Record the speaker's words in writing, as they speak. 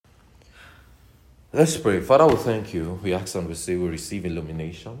Let's pray. Father, we thank you. We ask and we say we receive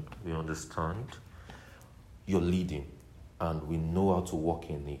illumination. We understand your leading and we know how to walk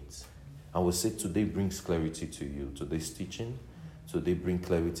in it. And we say today brings clarity to you. Today's teaching, today bring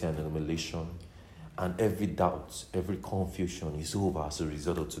clarity and illumination. And every doubt, every confusion is over as a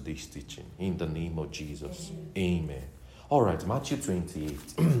result of today's teaching. In the name of Jesus. Amen. All right, Matthew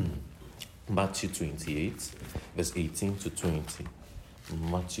 28. Matthew 28, verse 18 to 20.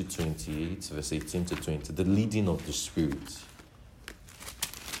 Matthew 28, verse 18 to 20. The leading of the Spirit.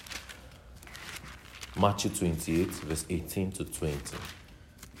 Matthew 28, verse 18 to 20.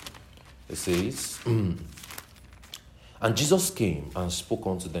 It says, And Jesus came and spoke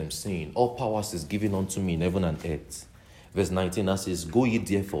unto them, saying, All powers is given unto me in heaven and earth. Verse 19, that says, Go ye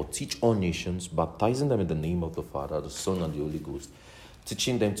therefore, teach all nations, baptizing them in the name of the Father, the Son, and the Holy Ghost,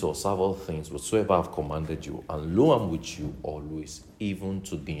 teaching them to observe all things whatsoever I have commanded you. And lo, I'm with you always, even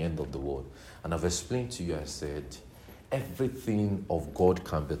to the end of the world. And I've explained to you, I said, everything of God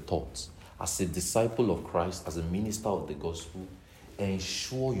can be taught. As a disciple of Christ, as a minister of the gospel,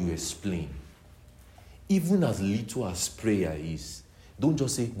 ensure you explain. Even as little as prayer is, don't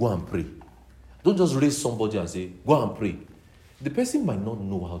just say, go and pray. Don't just raise somebody and say, go and pray. The person might not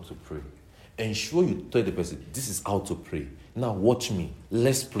know how to pray. Ensure you tell the person, this is how to pray. Now watch me.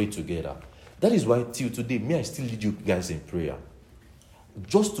 Let's pray together. That is why till today, may I still lead you guys in prayer.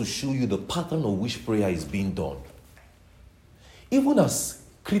 Just to show you the pattern of which prayer is being done. Even as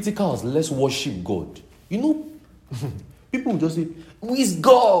critical as let's worship God. You know, people will just say, who is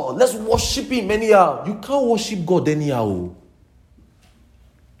God? Let's worship him anyhow. You can't worship God anyhow.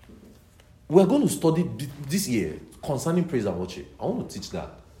 We're going to study this year concerning praise and worship. I want to teach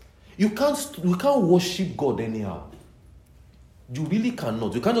that. You can't worship God anyhow. You really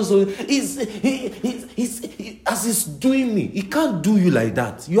cannot. You can't just say, as he's doing me. He can't do you like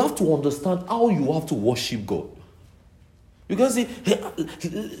that. You have to understand how you have to worship God. You can say, hey,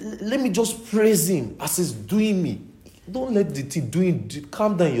 let me just praise him as he's doing me. Don't let the thing doing,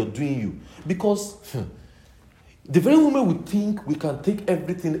 calm down, you're doing you. Because the very moment we think we can take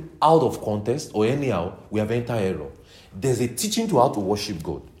everything out of context or anyhow, we have entered error. There's a teaching to how to worship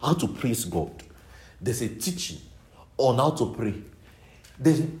God, how to praise God. There's a teaching on how to pray.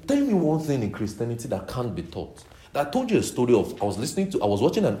 Tell me one thing in Christianity that can't be taught. I told you a story of, I was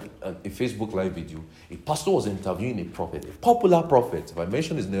watching a Facebook live video. A pastor was interviewing a prophet, a popular prophet. If I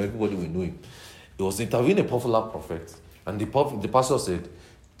mention his name, everybody will know him. He was interviewing a popular prophet. And the pastor said,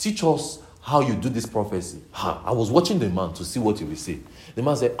 teach us how you do this prophecy. I was watching the man to see what he will say. The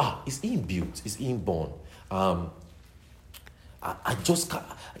man said, it's inbuilt, it's inborn.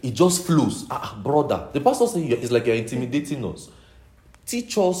 It just flows. Brother. The pastor said, it's like you're intimidating us.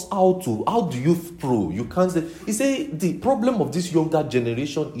 Teach us how do you pro? You can't say. He said, the problem of this younger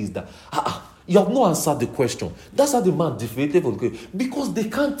generation is that, you have not answered the question. That's how the man defeated for the question. Because they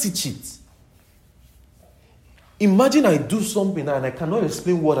can't teach it. Imagine I do something and I cannot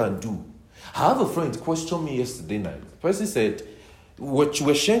explain what I do. I have a friend question me yesterday night. The person said,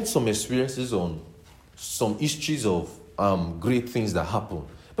 we're sharing some experiences on some histories of great things that happen.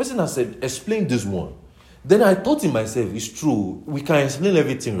 The person has said, explain this one. Then I thought in myself, it's true, we can explain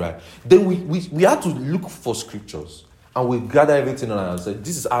everything, right? Then we had to look for scriptures and we gather everything and said,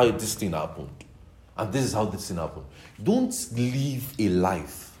 this is how this thing happened. And this is how this thing happened. Don't live a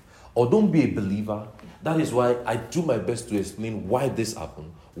life or don't be a believer. That is why I do my best to explain why this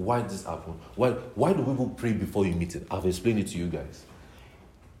happened. Why this happened. Why do people pray before you meet it? I've explained it to you guys.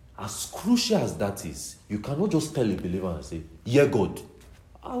 As crucial as that is, you cannot just tell a believer and say, yeah, God.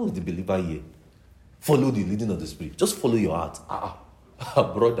 How is the believer here? Follow the leading of the Spirit. Just follow your heart.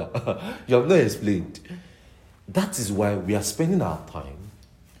 Brother, you have not explained. That is why we are spending our time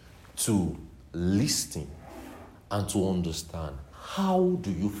to listen and to understand how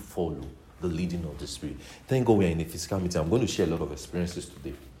do you follow the leading of the Spirit. Thank God we are in a physical meeting. I'm going to share a lot of experiences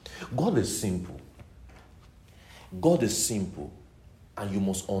today. God is simple. God is simple. And you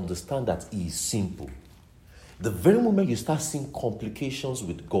must understand that he is simple. The very moment you start seeing complications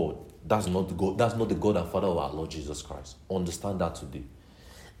with God, that's not the God and Father of our Lord Jesus Christ. Understand that today.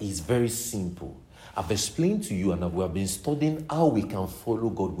 It's very simple. I've explained to you and we have been studying how we can follow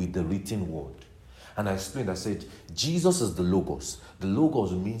God with the written word. And I explained, I said, Jesus is the Logos. The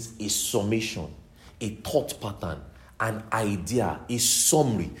Logos means a summation, a thought pattern, an idea, a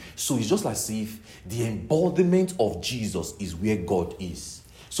summary. So it's just as if the embodiment of Jesus is where God is.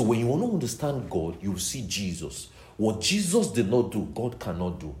 So when you want to understand God, you will see Jesus. What Jesus did not do, God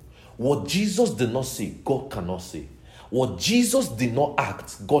cannot do. What Jesus did not say, God cannot say. What Jesus did not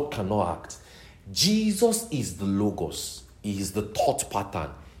act, God cannot act. Jesus is the Logos. He is the thought pattern.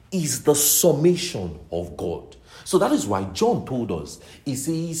 is the summation of God. So that is why John told us, he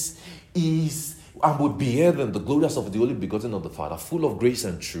says, and would behead them the glorious of the only begotten of the Father, full of grace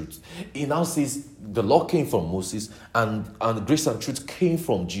and truth. He now says the law came from Moses, and grace and truth came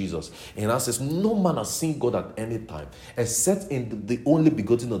from Jesus. He now says no man has seen God at any time except in the only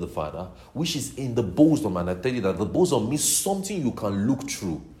begotten of the Father, which is in the bosom. And I tell you that the bosom means something you can look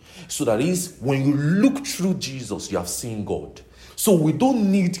through. So that is, when you look through Jesus, you have seen God. So we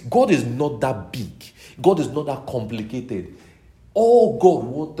don't need, God is not that big. God is not that complicated. All God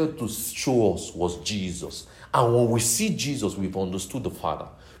wanted to show us was Jesus. And when we see Jesus, we've understood the Father.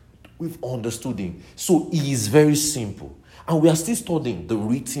 We've understood him. So he is very simple. And we are still studying the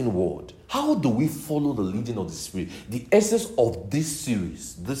written word. How do we follow the leading of the Spirit? The essence of this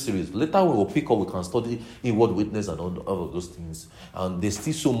series. Later we will pick up, we can study in word witness and all of those things. And there's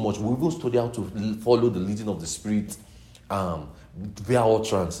still so much. We will study how to follow the leading of the Spirit via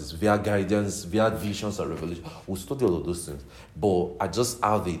utterances, via guidance, via visions and revelation. We'll study all of those things. But I just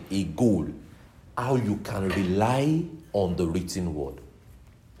have a goal, how you can rely on the written word.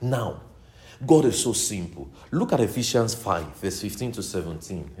 Now, God is so simple. Look at Ephesians 5, verse 15 to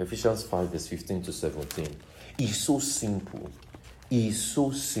 17. Ephesians 5, verse 15 to 17. He's so simple. He is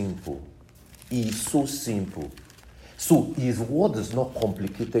so simple. He is so simple. So his word is not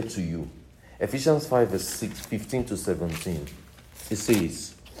complicated to you. Ephesians 5, verse 15 to 17. It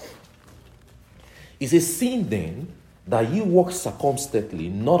says, seeing then that ye walk circumspectly,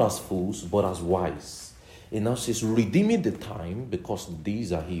 not as fools, but as wise. It now says, redeeming the time, because the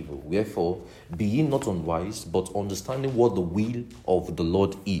days are evil. Wherefore, be ye not unwise, but understanding what the will of the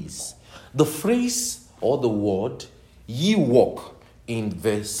Lord is. The phrase or the word, ye walk, in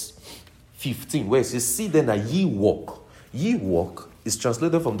verse 15, where it says, see then that ye walk. Ye walk is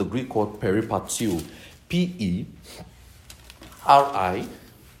translated from the Greek word peripateo. P-E-R-I-P-A-T-E-O.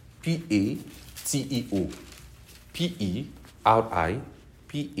 P-E-R-I-P-A-T-E-O.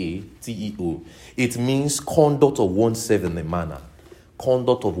 It means conduct of oneself in a manner.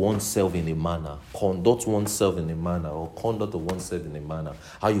 Conduct of oneself in a manner. Conduct oneself in a manner. Or conduct of oneself in a manner.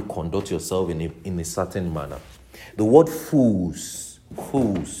 How you conduct yourself in a certain manner. The word fools,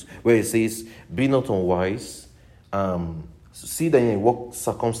 where it says, be not unwise. See that you walk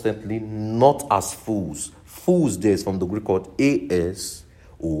circumspectly, not as fools. Fools there is from the Greek word A-S-O-P-H-O-S.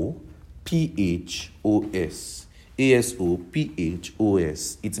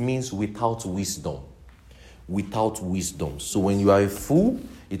 A-S-O-P-H-O-S. It means without wisdom. Without wisdom. So when you are a fool,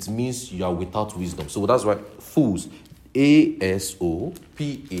 it means you are without wisdom. So that's why fools. A-S-O-P-H-O-S.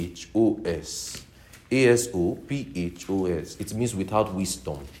 A-S-O-P-H-O-S. It means without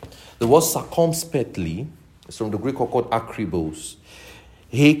wisdom. The word circumspectly is from the Greek word called akribos.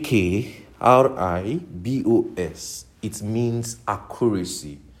 A-K-R-I-B-O-S. It means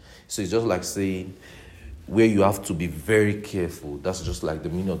accuracy. So it's just like saying where you have to be very careful. That's just like the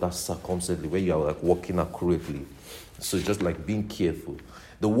meaning of that circumspectly, where you are like walking accurately. So it's just like being careful.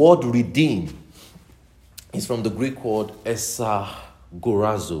 The word redeem is from the Greek word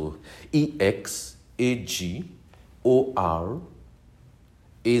exagorazo. E-X-A-G-O-R-A-Z-O.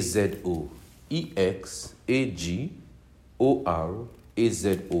 E-X-A-G-O-R-A-Z-O.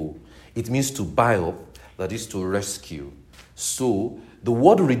 It means to buy up, that is to rescue. So the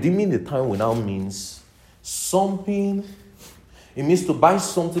word redeeming the time will now means something. It means to buy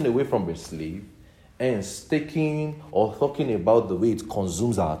something away from a slave and taking or talking about the way it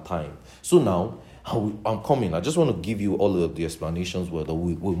consumes our time. So now I'm coming. I just want to give you all of the explanations where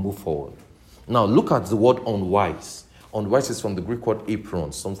we'll move forward. Now look at the word unwise. Unwise is from the Greek word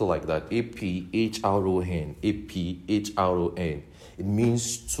apron, something like that. A-P-H-R-O-N. A-P-H-R-O-N. It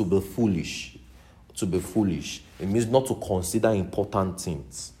means to be foolish. To be foolish. It means not to consider important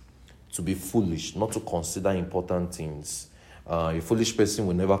things. To be foolish, not to consider important things. A foolish person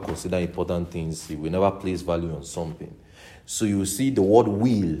will never consider important things. He will never place value on something. So you see the word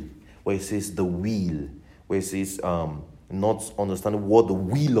will, where it says the will, where it says not understanding what the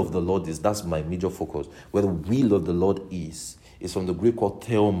will of the Lord is. That's my major focus. Where the will of the Lord is from the Greek word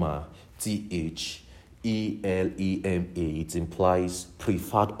thelema, T-H-E-L-E-M-A. It implies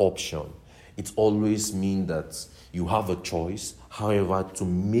preferred option. It always means that you have a choice. However, to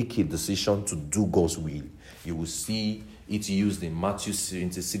make a decision to do God's will, you will see it used in Matthew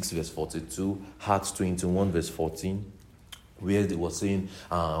 26, verse 42, Acts 21, verse 14, where they were saying,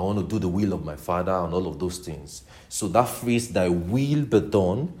 I want to do the will of my Father and all of those things. So that phrase, thy will be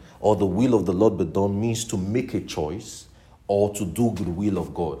done, or the will of the Lord be done, means to make a choice or to do the will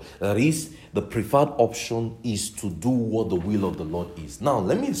of God. That is, the preferred option is to do what the will of the Lord is. Now,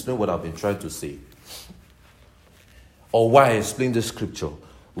 let me explain what I've been trying to say, or why I explain the scripture.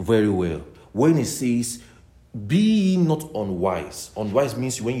 very well. When it says, be ye not unwise. Unwise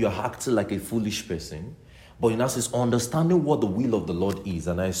means when you're acting like a foolish person. But in us, it's understanding what the will of the Lord is.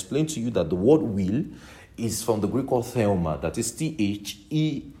 And I explained to you that the word will is from the Greek word thelema, that is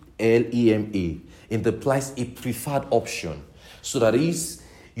Thelema. It implies a preferred option. So that is,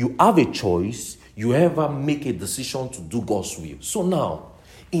 you have a choice, you ever make a decision to do God's will. So now,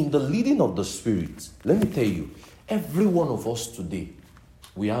 in the leading of the Spirit, let me tell you, every one of us today,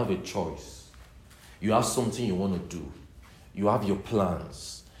 we have a choice. You have something you want to do. You have your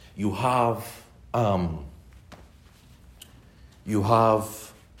plans. You have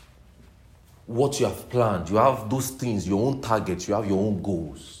what you have planned. You have those things, your own targets. You have your own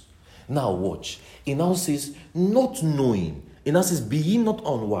goals. Now watch. It now says, not knowing. It now says, be ye not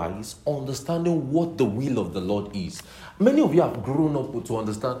unwise, understanding what the will of the Lord is. Many of you have grown up to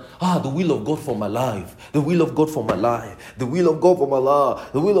understand, the will of God for my life. The will of God for my life. The will of God for my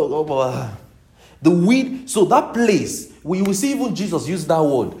life. The will of God for my life. The will, so that place, we will see even Jesus use that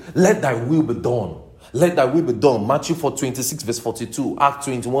word, let thy will be done. Let thy will be done. Matthew 4:26 verse 42, Acts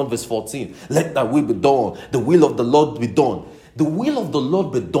 21 verse 14. Let thy will be done. The will of the Lord be done. The will of the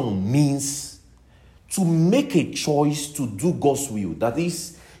Lord be done means to make a choice to do God's will. That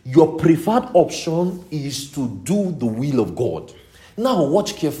is, your preferred option is to do the will of God. Now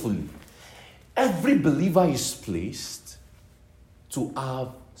watch carefully. Every believer is placed to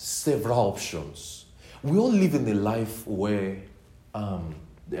have several options. We all live in a life where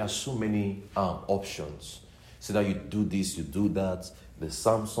there are so many options. So that you do this, you do that. There's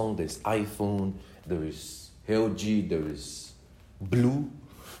Samsung, there's iPhone, there is LG, there is Blue.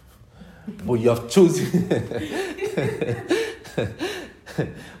 But you have chosen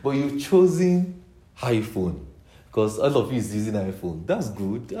but you've chosen iPhone. Because all of you is using iPhone. That's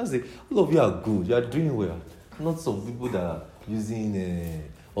good. All of you are good. You are doing well. Not some people that are using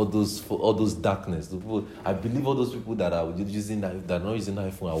all those darkness. I believe all those people that are not using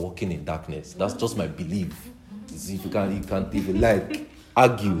iPhone are walking in darkness. That's just my belief. See, if you can't even like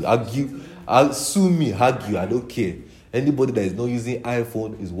argue, sue me, argue. I don't care. Anybody that is not using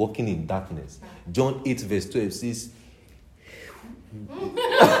iPhone is walking in darkness. John 8 verse 12 says,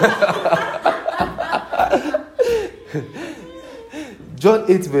 John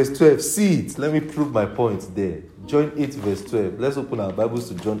 8 verse 12, see it. Let me prove my point there. John 8 verse 12. Let's open our Bibles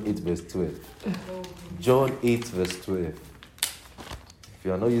to John 8 verse 12. John 8 verse 12. If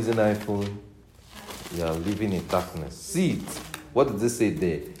you are not using iPhone, you are living in darkness. See it. What does it say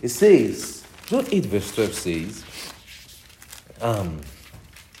there? It says, John 8 verse 12 says,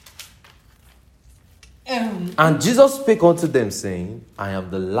 and Jesus spake unto them, saying, I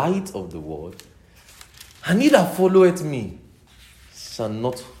am the light of the world, and he that followeth me shall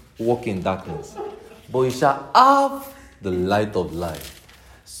not walk in darkness, but he shall have the light of life.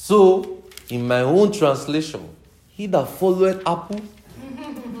 So, in my own translation, he that followeth Apple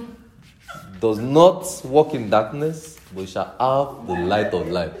does not walk in darkness, but he shall have the light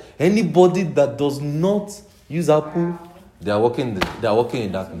of life. Anybody that does not use Apple, they are walking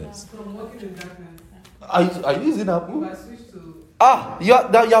in darkness. Are you using Apple?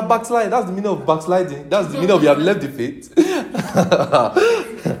 You're backsliding. That's the meaning of backsliding. That's the meaning of you have left the faith.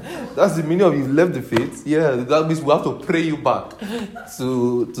 That's the meaning of you've left the faith. Yeah, that means we have to pray you back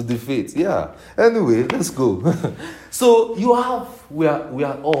to the faith. Yeah. Anyway, let's go. So we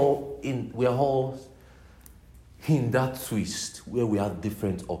are all in that twist where we have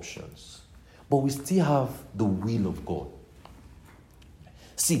different options, but we still have the will of God.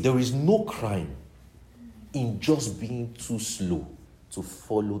 See, there is no crime in just being too slow to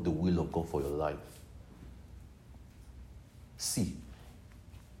follow the will of God for your life. See,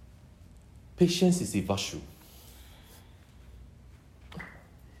 patience is a virtue.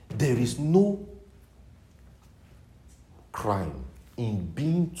 There is no crime in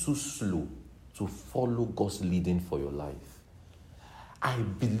being too slow to follow God's leading for your life. I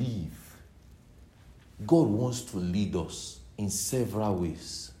believe God wants to lead us in several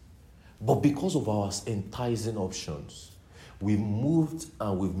ways. But because of our enticing options, we moved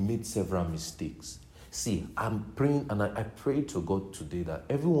and we've made several mistakes. See, I'm praying and I pray to God today that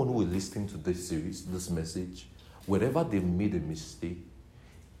everyone who is listening to this series, this message, wherever they've made a mistake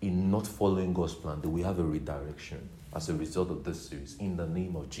in not following God's plan, they will have a redirection as a result of this series, in the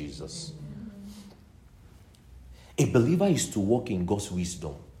name of Jesus. A believer is to walk in God's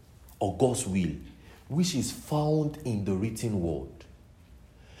wisdom or God's will, which is found in the written word.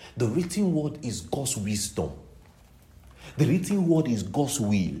 The written word is God's wisdom. The written word is God's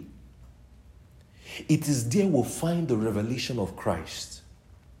will. It is there we'll find the revelation of Christ.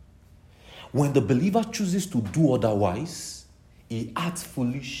 When the believer chooses to do otherwise, he acts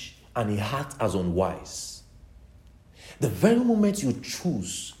foolish and he acts as unwise. The very moment you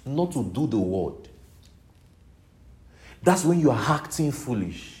choose not to do the word, that's when you are acting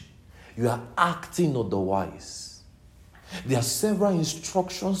foolish. You are acting otherwise. There are several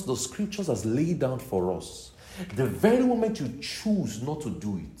instructions the scriptures has laid down for us. The very moment you choose not to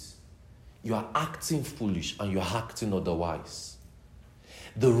do it, you are acting foolish and you are acting otherwise.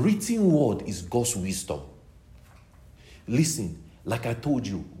 The written word is God's wisdom. Listen, like I told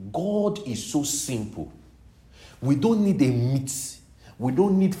you, God is so simple. We don't need a myth. We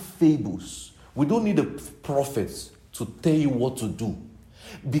don't need fables. We don't need a prophet to tell you what to do.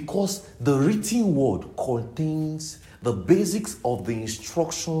 Because the written word contains the basics of the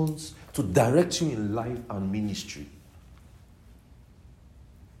instructions to direct you in life and ministry.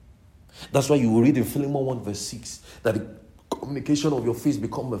 That's why you will read in Philemon 1 verse 6 that the communication of your faith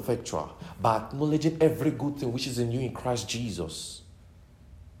become effectual by acknowledging every good thing which is in you in Christ Jesus.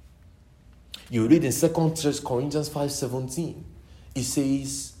 You read in 2 Corinthians 5:17. It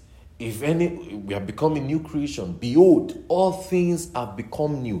says, if any, we have become a new creation. Behold, all things have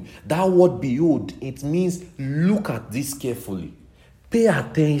become new. That word behold, it means look at this carefully. Pay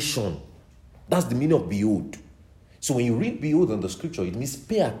attention. That's the meaning of behold. So when you read behold in the scripture, it means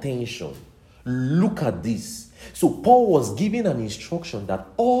pay attention. Look at this. So Paul was giving an instruction that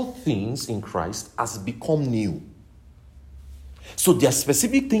all things in Christ has become new. So there are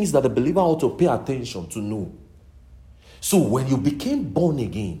specific things that the believer ought to pay attention to know. So when you became born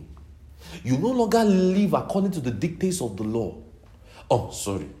again, you no longer live according to the dictates of the law.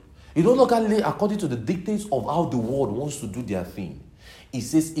 You no longer live according to the dictates of how the world wants to do their thing. It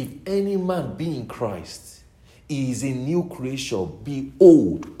says, if any man be in Christ, he is a new creation.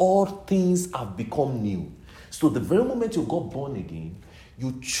 Behold, all things have become new. So the very moment you got born again,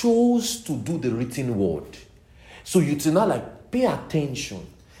 you chose to do the written word. So you to now pay attention.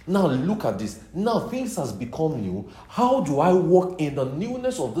 Now look at this. Now things has become new. How do I walk in the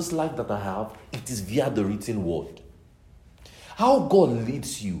newness of this life that I have? It is via the written word. How God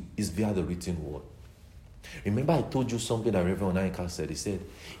leads you is via the written word. Remember I told you something that Reverend Onaika said. He said,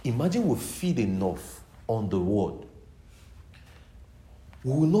 imagine we feed enough on the word.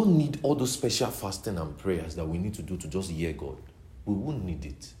 We will not need all those special fasting and prayers that we need to do to just hear God. We won't need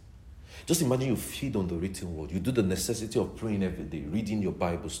it. Just imagine you feed on the written word. You do the necessity of praying every day, reading your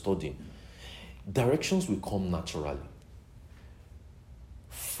Bible, studying. Directions will come naturally.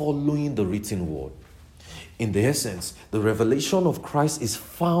 Following the written word. In the essence, the revelation of Christ is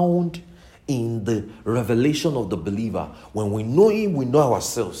found in the revelation of the believer. When we know him, we know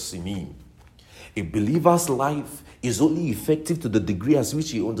ourselves in him. A believer's life is only effective to the degree as which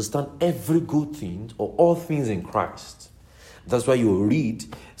he understands every good thing or all things in Christ. That's why you read.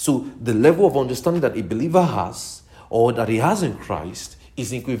 So the level of understanding that a believer has or that he has in Christ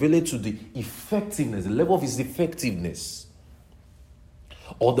is equivalent to the effectiveness, the level of his effectiveness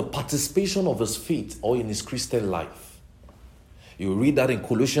or the participation of his faith or in his Christian life. You read that in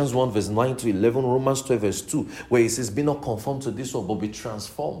Colossians 1 verse 9 to 11, Romans 12 verse 2, where it says, be not conformed to this world, but be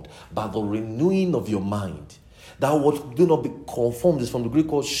transformed by the renewing of your mind. That word, do not be conformed, is from the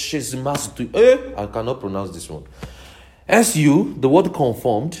Greek word schismasto. I cannot pronounce this one. The word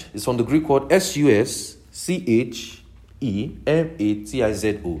conformed is from the Greek word suschematizo.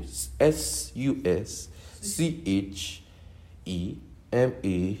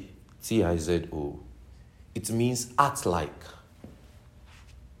 suschematizo. It means act like.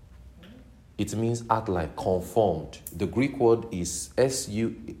 It means act like, conformed. The Greek word is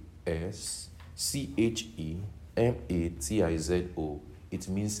suschematizo. It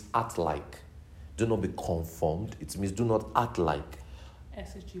means act like. Do not be conformed. It means do not act like.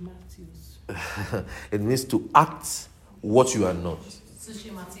 It means to act what you are not.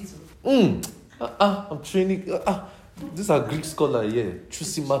 I'm training. These are Greek scholars here.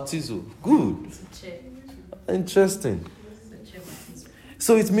 Trusimatizo. Good. Interesting.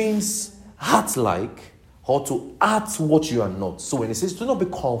 So it means act like or to act what you are not. So when it says do not be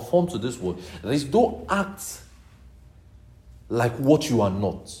conformed to this word, there is don't act like what you are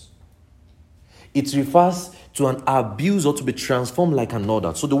not. It refers to an abuse or to be transformed like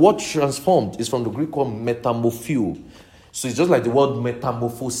another. So the word transformed is from the Greek word metamorphio. So it's just like the word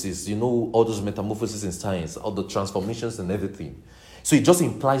metamorphosis. You know all those metamorphoses in science, all the transformations and everything. So it just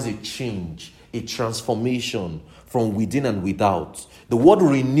implies a change, a transformation from within and without. The word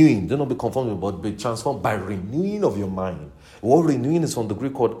renewing, do not be conformed, but be transformed by renewing of your mind. The word renewing is from the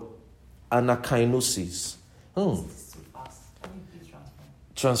Greek word anakainosis.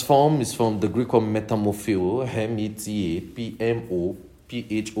 Transform is from the Greek word metamorphio,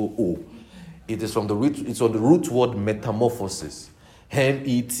 metapmophoo. It is from the root. It's on the root word metamorphosis.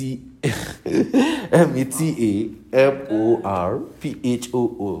 Metamorphoo.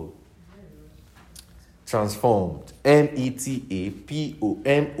 Transformed.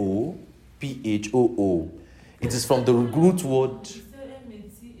 Metamophoo. It is from the root word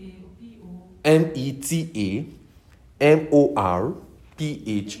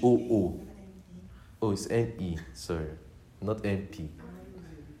metamorphoo. Oh, it's NE. Sorry, not MP.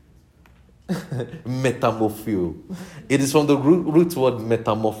 Metamorphoo. It is from the root word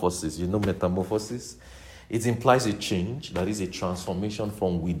metamorphosis. You know metamorphosis? It implies a change, that is a transformation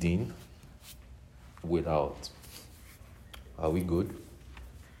from within, without. Are we good?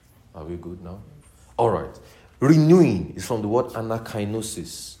 Are we good now? All right. Renewing is from the word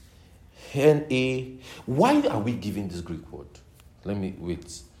anakinosis. Why are we giving this Greek word? Let me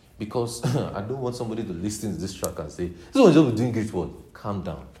wait. Because I don't want somebody to listen to this track and say, this one is just doing Greek word. Calm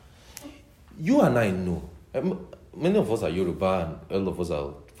down. You and I know. Many of us are Yoruba and all of us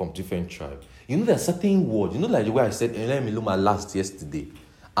are from different tribes. You know there are certain words. You know like the way I said Elemiluma last yesterday.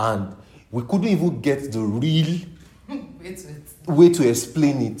 And we couldn't even get the real way to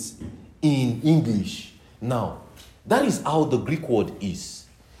explain it in English. Now, that is how the Greek word is.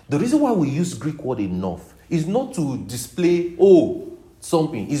 The reason why we use Greek word enough is not to display,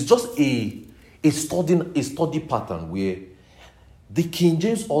 something. It's just a study pattern where the King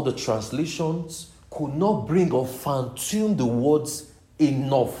James or the translations could not bring or fine-tune the words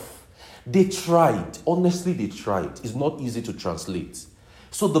enough. They tried. Honestly, they tried. It's not easy to translate.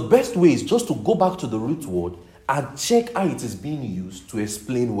 So the best way is just to go back to the root word and check how it is being used to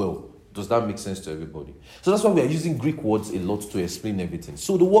explain well. Does that make sense to everybody? So that's why we are using Greek words a lot to explain everything.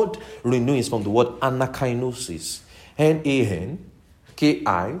 So the word renew is from the word anakinosis.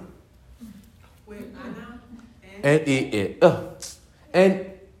 N-A-N-K-I.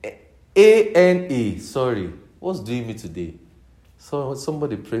 N-A-N-A. Sorry. What's doing me today? So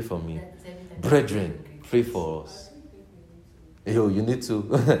somebody pray for me. Brethren, pray for us. Yo, you need to.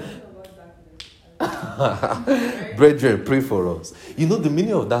 Brethren, pray for us. You know the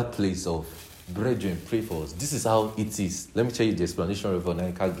meaning of that place of brethren, pray for us. This is how it is. Let me tell you the explanation Reverend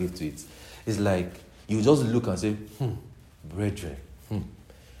I can't give to it. It's like you just look and say, brethren,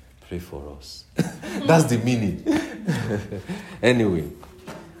 pray for us. That's the meaning. Anyway,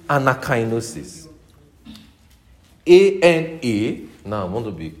 anakinosis. A-N-A. Now I want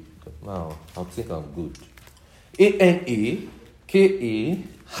to be. Now I think I'm good.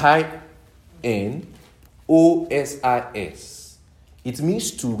 A-N-A-K-A-N-O-S-I-S. It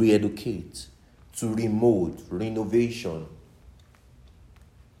means to re-educate, to remold, renovation.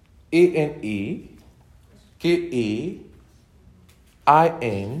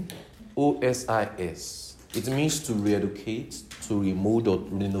 A-N-A-K-A-I-N-O-S-I-S. It means to re-educate, to remold, or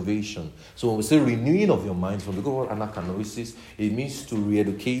renovation. So when we say renewing of your mind, from the word anakinosis, it means to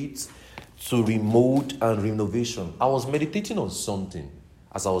re-educate, to remold, and renovation. I was meditating on something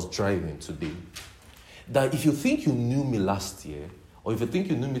as I was driving today. That if you think you knew me last year, or if you think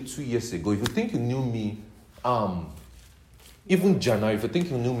you knew me 2 years ago, if you think you knew me even January, if you think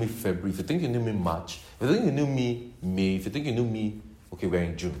you knew me February, if you think you knew me March, if you think you knew me May, if you think you knew me, okay, we're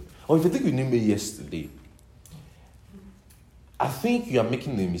in June, or if you think you knew me yesterday, I think you are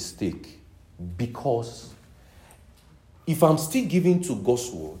making a mistake, because if I'm still giving to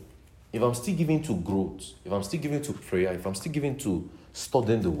God's word, if I'm still giving to growth, if I'm still giving to prayer, if I'm still giving to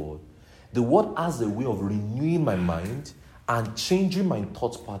studying the word has a way of renewing my mind and changing my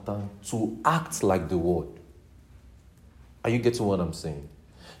thought pattern to act like the word. Are you getting what I'm saying?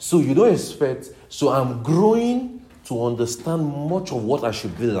 So you don't expect, so I'm growing to understand much of what I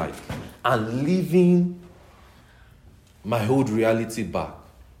should be like and leaving my old reality back.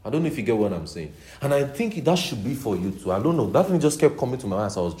 I don't know if you get what I'm saying. And I think that should be for you too. I don't know. That thing just kept coming to my mind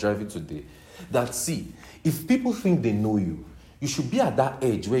as I was driving today. That see, if people think they know you, you should be at that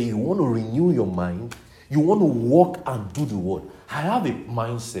age where you want to renew your mind. You want to walk and do the word. I have a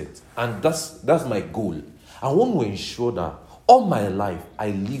mindset, and that's my goal. I want to ensure that all my life I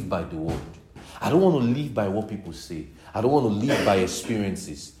live by the word. I don't want to live by what people say. I don't want to live by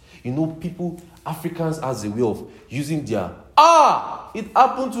experiences. You know, people, Africans has a way of using their, it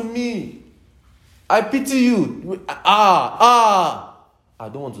happened to me. I pity you. I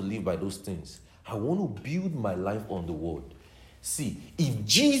don't want to live by those things. I want to build my life on the word. See, if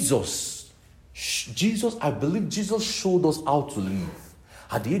Jesus, I believe Jesus showed us how to live.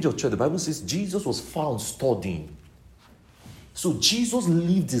 At the age of 12, the Bible says Jesus was found studying. So Jesus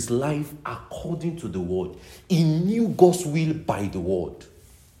lived his life according to the word. He knew God's will by the word.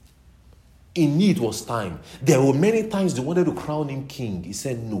 He knew it was time. There were many times they wanted to crown him king. He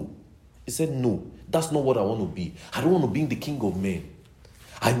said no. He said, no, that's not what I want to be. I don't want to be the king of men.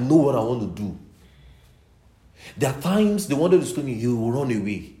 I know what I want to do. There are times they wanted to stone him, he will run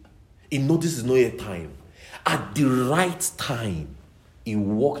away. He knows this is not yet time. At the right time, he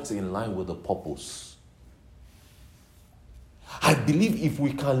walked in line with the purpose. I believe if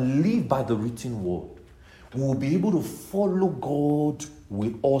we can live by the written word, we will be able to follow God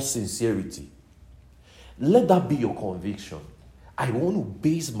with all sincerity. Let that be your conviction. I want to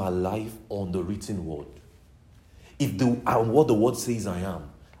base my life on the written word. If what the word says I am,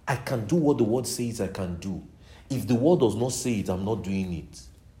 I can do what the word says I can do. If the word does not say it, I'm not doing it.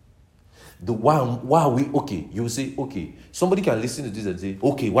 Why are we, okay, you will say, okay, somebody can listen to this and say,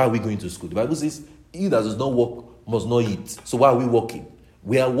 okay, why are we going to school? The Bible says, he that does not work must not eat. So why are we working?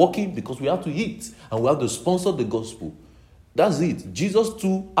 We are working because we have to eat and we have to sponsor the gospel. That's it. Jesus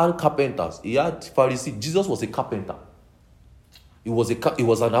too had carpenters. He had Pharisees. Jesus was a carpenter. He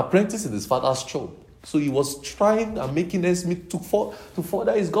was an apprentice in his father's shop. So he was trying and making ends meet to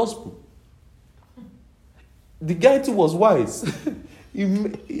further his gospel. The guy too was wise.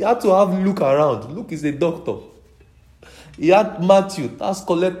 He had to have Luke around. Luke is a doctor. He had Matthew, tax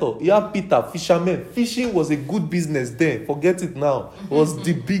collector. He had Peter, fisherman. Fishing was a good business then. Forget it now. It was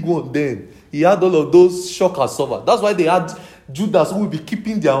the big one then. He had all of those shock absorber. That's why they had Judas who will be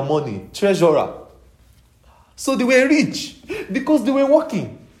keeping their money, treasurer. So they were rich because they were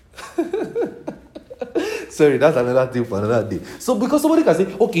working. Sorry, that's another thing for another day. So because somebody can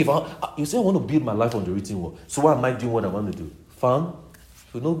say, okay, you say I want to build my life on the written word. So why am I doing what I want to do? Fam,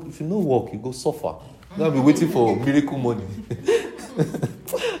 if you know work, you go suffer. Now be waiting for miracle money.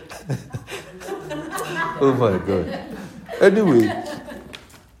 Oh my God. Anyway,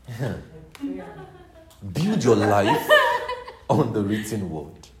 build your life on the written word.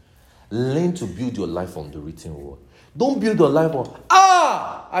 Learn to build your life on the written word. Don't build your life on,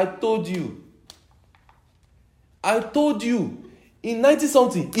 I told you. In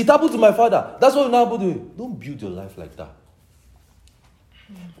 90-something, it happened to my father. That's what now doing. Don't build your life like that.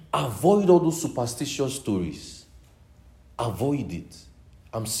 Avoid all those superstitious stories. Avoid it.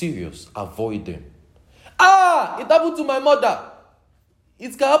 I'm serious. Avoid them. It happened to my mother.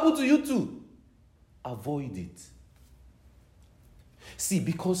 It can happen to you too. Avoid it. See,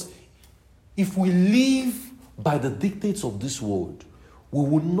 because if we live by the dictates of this world, we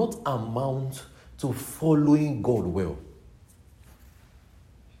will not amount to following God well.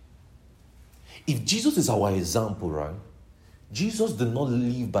 If Jesus is our example, right? Jesus did not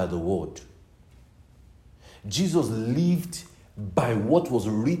live by the word. Jesus lived by what was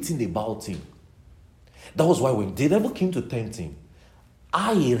written about him. That was why when the devil came to tempt him,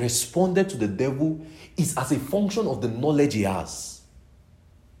 how he responded to the devil is as a function of the knowledge he has.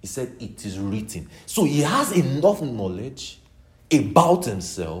 He said, it is written. So he has enough knowledge about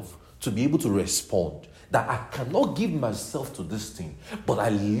himself to be able to respond that I cannot give myself to this thing, but I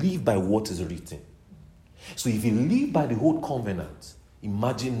live by what is written. So if you live by the old covenant,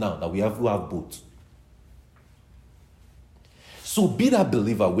 imagine now that we have both. So be that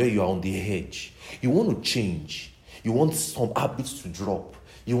believer where you are on the edge. You want to change. You want some habits to drop.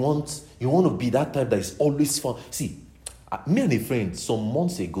 You want to be that type that is always fun. See, me and a friend some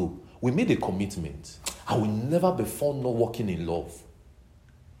months ago, we made a commitment. I will never be found not walking in love.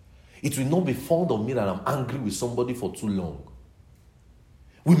 It will not be found on me that I'm angry with somebody for too long.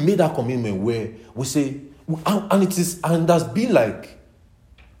 We made that commitment where we say, and that's been like,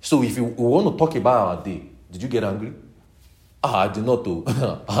 so if we want to talk about our day, did you get angry? I did not do.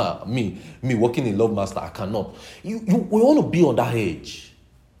 me working in Love Master, I cannot. We want to be on that edge.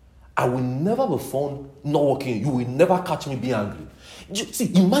 I will never be found not working. You will never catch me being angry.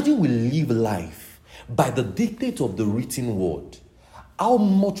 See, imagine we live life by the dictate of the written word. How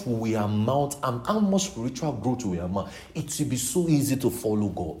much will we amount and how much spiritual growth will we amount? It will be so easy to follow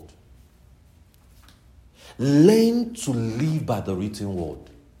God. Learn to live by the written word.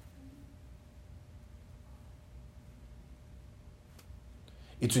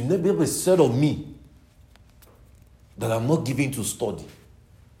 It will never be said of me that I'm not giving to study.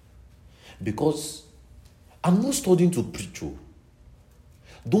 Because I'm not studying to preach.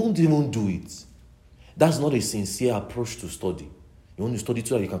 Don't even do it. That's not a sincere approach to study. You want to study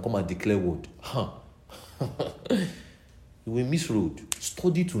so that you can come and declare word. You will miss road.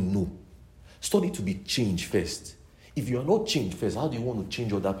 Study to know. Study to be changed first. If you are not changed first, how do you want to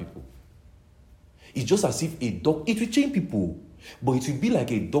change other people? It's just as if it will change people, but it will be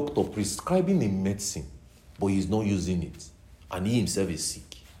like a doctor prescribing a medicine, but he's not using it, and he himself is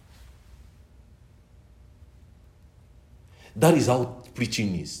sick. That is how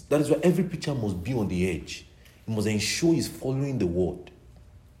preaching is. That is why every preacher must be on the edge. He must ensure he's following the word.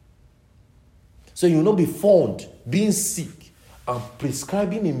 So you will not be found being sick and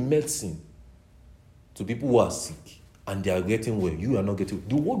prescribing a medicine to people who are sick and they are getting well. You are not getting well.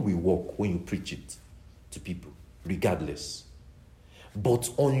 The word will work when you preach it to people, regardless. But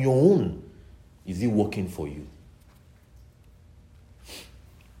on your own, is it working for you?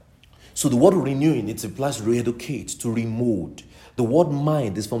 So the word renewing, it implies re-educate, to remold. The word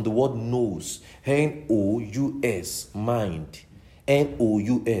mind is from the word nous. N-O-U-S, mind.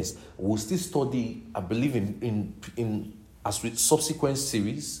 N-O-U-S. We'll still study, I believe, in as with subsequent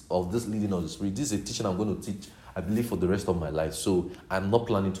series of this leading of the Spirit. This is a teaching I'm going to teach, I believe, for the rest of my life. So I'm not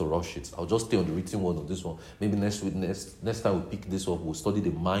planning to rush it. I'll just stay on the written one of this one. Maybe next time we pick this up, we'll study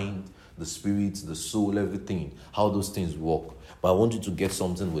the mind, the spirit, the soul, everything, how those things work. But I want you to get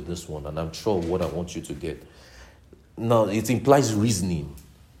something with this one, and I'm sure what I want you to get. Now, it implies reasoning.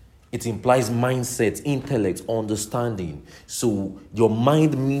 It implies mindset, intellect, understanding. So your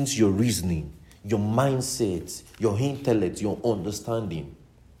mind means your reasoning, your mindset, your intellect, your understanding.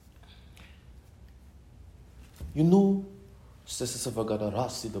 You know, just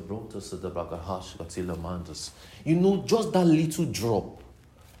that little drop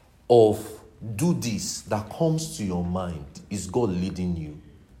of do this that comes to your mind is God leading you.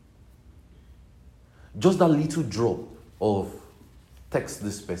 Just that little drop of text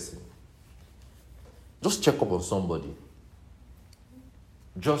this person. Just check up on somebody.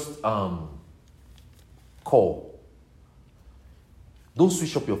 Just call. Don't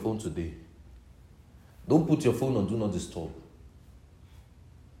switch up your phone today. Don't put your phone on do not disturb.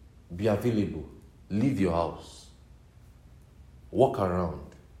 Be available. Leave your house. Walk around.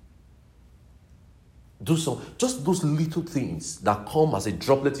 Do some, just those little things that come as a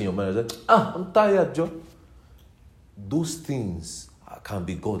droplet in your mind. Like, I'm tired, Joe. Those things can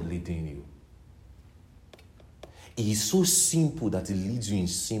be God leading you. It is so simple that it leads you in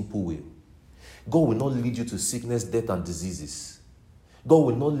simple way. God will not lead you to sickness, death, and diseases. God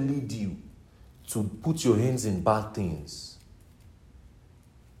will not lead you to put your hands in bad things.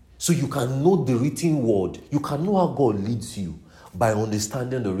 So you can know the written word. You can know how God leads you by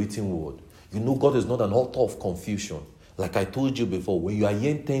understanding the written word. You know God is not an author of confusion. Like I told you before, when you are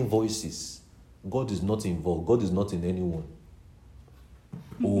hearing 10 voices, God is not involved. God is not in anyone.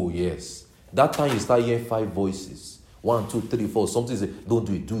 Oh, yes. That time you start hearing 5 voices. 1, 2, 3, 4. Something say, don't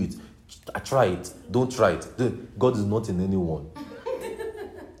do it, do it. I try it. Don't try it. God is not in anyone.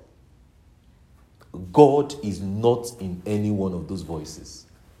 God is not in any one of those voices.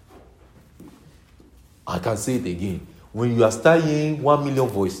 I can say it again. When you are starting 1 million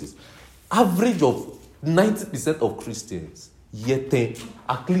voices, average of 90% of Christians hear 10,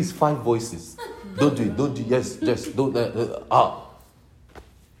 at least 5 voices. Don't do it, don't do it, yes, don't,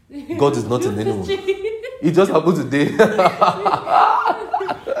 God is not in anyone. It just happened today.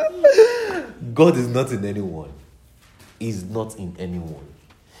 God is not in anyone. He's not in anyone.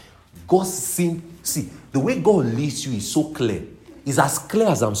 God see, the way God leads you is so clear. It's as clear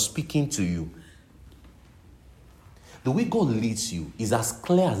as I'm speaking to you. The way God leads you is as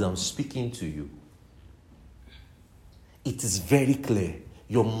clear as I'm speaking to you. It is very clear.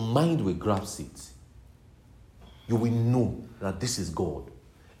 Your mind will grasp it. You will know that this is God,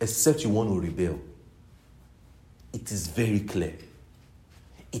 except you want to rebel. It is very clear.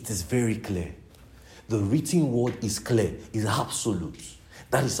 It is very clear. The written word is clear, is absolute.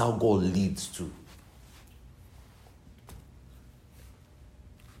 That is how God leads to.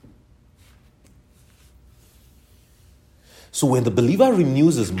 So when the believer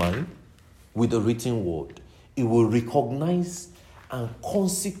renews his mind with the written word, he will recognize and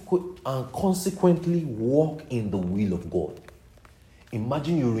consequently walk in the will of God.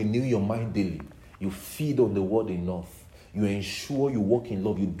 Imagine you renew your mind daily. You feed on the word enough. You ensure you walk in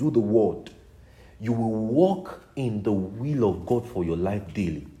love. You do the word. You will walk in the will of God for your life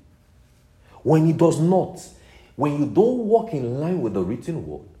daily. When it does not, when you don't walk in line with the written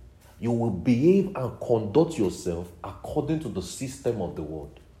word, you will behave and conduct yourself according to the system of the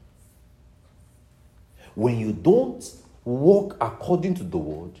word. When you don't walk according to the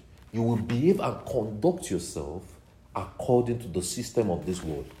word, you will behave and conduct yourself according to the system of this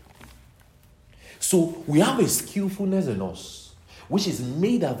world. So we have a skillfulness in us, which is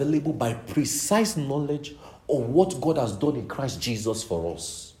made available by precise knowledge of what God has done in Christ Jesus for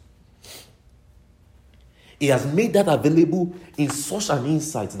us. He has made that available in such an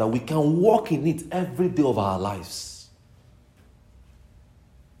insight that we can walk in it every day of our lives.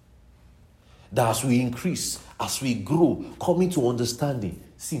 That as we increase, as we grow, coming to understanding.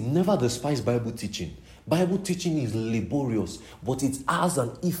 See, never despise Bible teaching. Bible teaching is laborious, but it has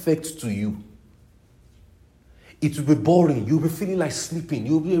an effect to you. It will be boring. You'll be feeling like sleeping.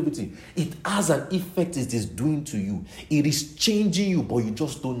 You'll be everything. It has an effect it is doing to you. It is changing you, but you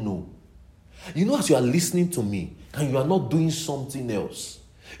just don't know. You know, as you are listening to me and you are not doing something else,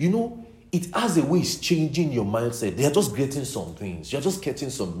 you know, it has a way it's changing your mindset. They are just getting some things. You're just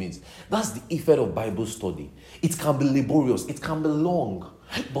getting some things. That's the effect of Bible study. It can be laborious. It can be long.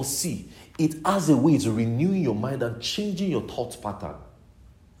 But see, it has a way to renewing your mind and changing your thought pattern.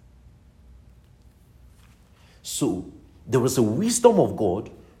 So, there is a wisdom of God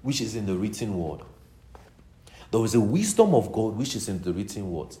which is in the written word. There is a wisdom of God which is in the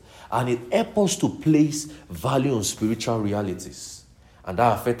written word. And it helps us to place value on spiritual realities. And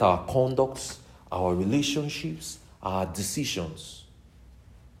that affects our conducts, our relationships, our decisions.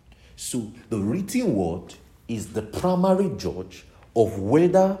 So, the written word is the primary judge of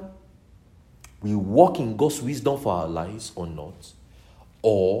whether we walk in God's wisdom for our lives or not,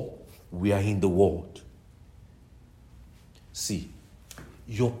 or we are in the world. See,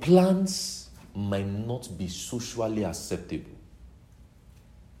 your plans might not be socially acceptable.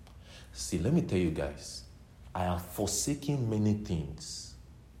 See, let me tell you guys, I have forsaken many things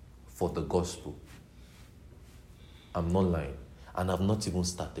for the gospel. I'm not lying. And I've not even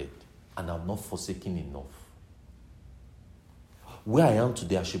started. And I'm not forsaken enough. Where I am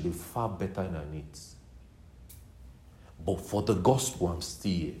today, I should be far better than it. But for the gospel, I'm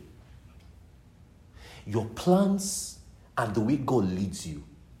still here. Your plans and the way God leads you,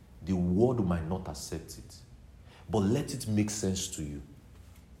 the world might not accept it. But let it make sense to you.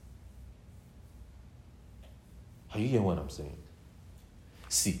 Are you hearing what I'm saying?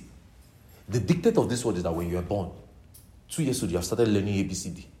 See, the dictate of this world is that when you are born, 2 years old, you have started learning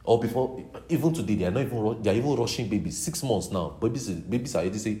ABCD. Or before, even today, they are even rushing babies. 6 months now. Babies are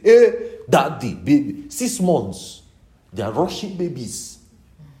already saying, hey, daddy, baby. 6 months. They are rushing babies.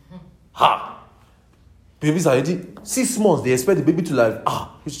 Ha! Babies are already 6 months. They expect the baby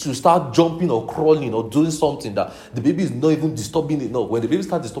to start jumping or crawling or doing something that the baby is not even disturbing enough. When the baby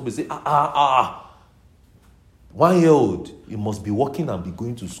starts disturbing, say, 1 year old, you must be working and be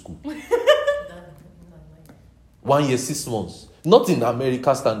going to school. 1 year, 6 months. Not in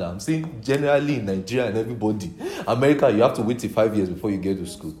America standard. I'm saying generally in Nigeria and everybody. America, you have to wait till 5 years before you get to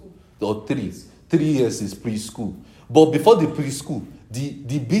school. Or 3. 3 years is preschool. But before the preschool,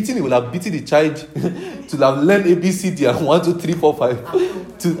 the beating, he will have beaten the child to have learned ABCD and 1, 2, 3, 4, 5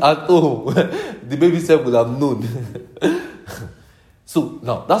 at home. The baby self will have known. So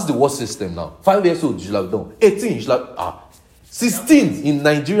now, that's the worst system now. 5 years old, you should have done. 18, you should have... 16, in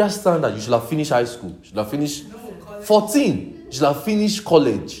Nigeria standard, you should have finished high school. You should have finished... 14, you should have finished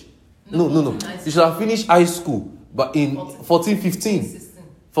college. No. You should have finished high school. But in 14, 15...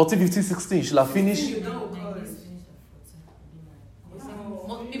 14, 15, 16, you should have finished...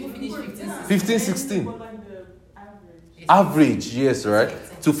 15, 16. Average, yes, right?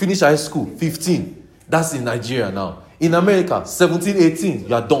 To finish high school, 15. That's in Nigeria now. In America, 17, 18,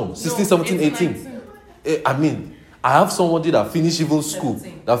 you are done. 16, 17, 18. I mean, I have somebody that finished even school,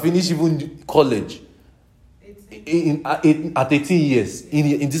 that finished even college at 18 years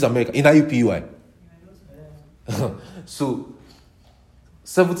in this America, in IUPUI. So,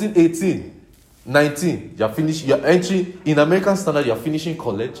 17, 18, 19, you are finished, you are entering, in American standard, you are finishing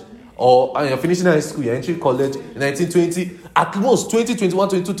college, or you're finishing high school, you're entering college, 19, 20, at most 20, 21,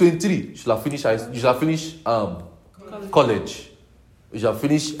 22, 23, you should have finished college. You should have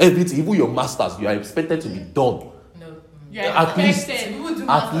finished everything, even your masters, you are expected to be done. No. At least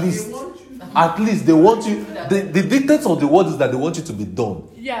they want you, the dictates of the world is that they want you to be done.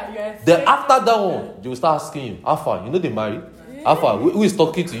 Yeah. Then after that one, they will start asking you, how far? You know they marry? How far? Who is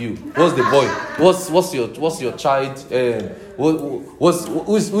talking to you? What's the boy? What's your child?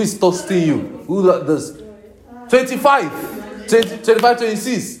 Who is toasting you? Who does? 25,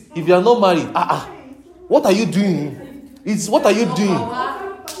 26. If you are not married, what are you doing? What are you doing?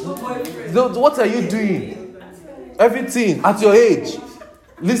 What are you doing? Everything at your age.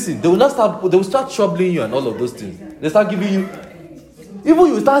 Listen, they will start troubling you and all of those things. They start giving you. Even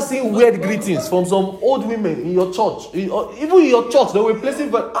you start seeing weird greetings from some old women in your church. Even in your church, they were placing.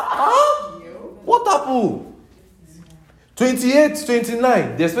 What happened? 28,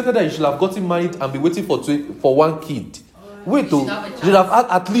 29. They expected that you should have gotten married and be waiting for one kid. Wait, you should have had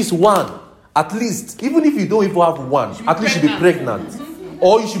at least one. At least, even if you don't even have one, at least you should be pregnant.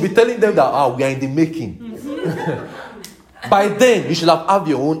 Or you should be telling them that we are in the making. By then, you should have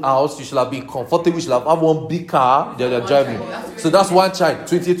your own house. You should have been comfortable. You should have one big car that you're driving. So that's one child,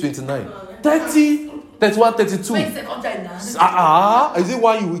 28, 29. 30, 31, 32. Is it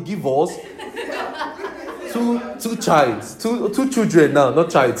why you will give us? Two children now,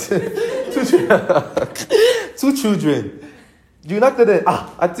 not child. 2 children. You not tell them,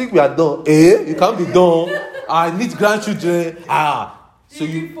 I think we are done. You can't be done. I need grandchildren. So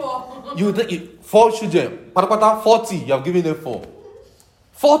you 4 children. 40. You have given them 4.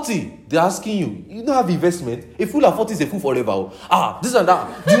 40. They're asking you. You don't have investment. A fool at 40 is a fool forever. This and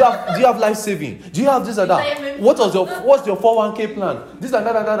that. Do you have life saving? Do you have this and that? What's your 401k plan? This and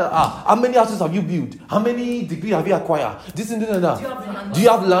that. How many houses have you built? How many degrees have you acquired? This and that. Do you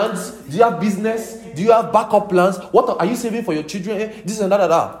have lands? Do you have business? Do you have backup plans? What are you saving for your children? This and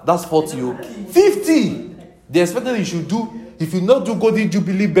that. That's 40. 50. They expected you should do. If you not do Golden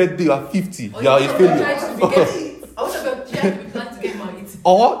Jubilee birthday at 50, you are a failure.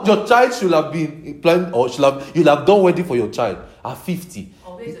 Or your child should have been planned, or you'll have done wedding for your child at 50,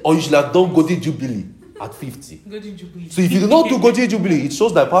 or you should have done Golden Jubilee at 50. Golden Jubilee. So if you do not do Golden Jubilee, it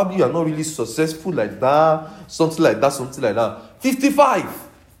shows that probably you are not really successful like that, something like that. 55.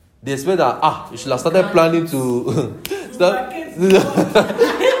 They expect that you should have started planning to start.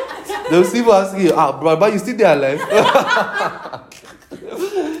 They'll see people asking you, Baba, you still there alive?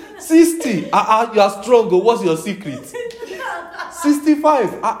 60. You are strong. What's your secret?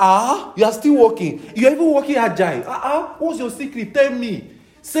 65. You are still working. You are even working agile. What's your secret? Tell me.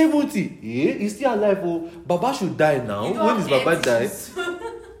 70. He's still alive. Baba should die now. When is Baba die?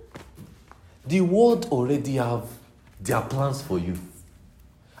 The world already have their plans for you.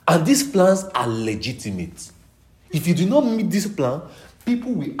 And these plans are legitimate. If you do not meet this plan,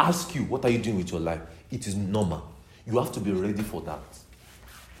 people will ask you, what are you doing with your life? It is normal. You have to be ready for that.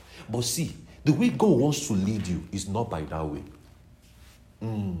 But see, the way God wants to lead you is not by that way.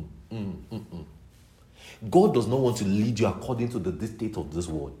 God does not want to lead you according to the dictate of this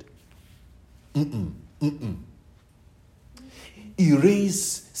world.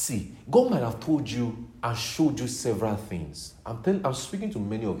 See, God might have told you and showed you several things. I'm speaking to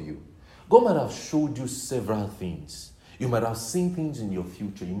many of you. God might have showed you several things. You might have seen things in your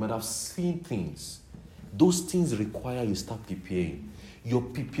future. You might have seen things. Those things require you start preparing. Your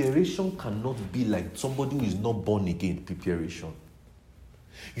preparation cannot be like somebody who is not born again preparation.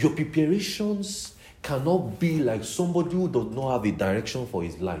 Your preparations cannot be like somebody who does not have a direction for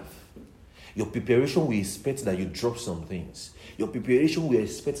his life. Your preparation will expect that you drop some things. Your preparation will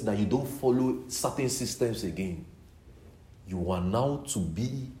expect that you don't follow certain systems again. You are now to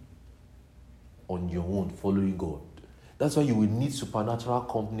be on your own, following God. That's why you will need supernatural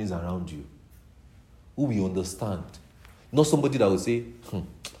companies around you who will understand. Not somebody that will say,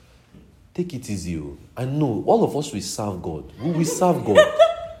 take it easy. I know all of us will serve God. We will serve God.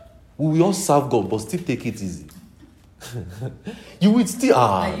 We will all serve God, but still take it easy. You will still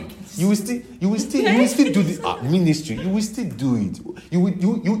do this ministry. You will still do it.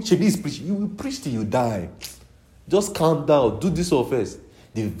 You will preach till you die. Just calm down. Do this all first.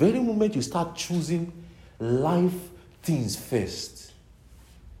 The very moment you start choosing life things first,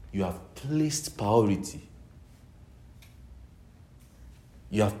 you have placed priority.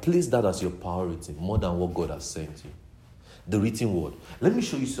 You have placed that as your priority more than what God has sent you. The written word. Let me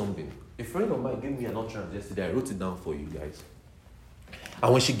show you something. A friend of mine gave me an utterance yesterday. I wrote it down for you guys.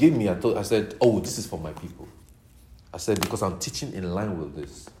 And when she gave me, I said, this is for my people. I said, because I'm teaching in line with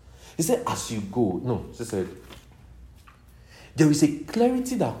this. He said, as you go. No, she said, there is a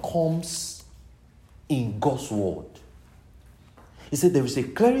clarity that comes in God's word. He said, there is a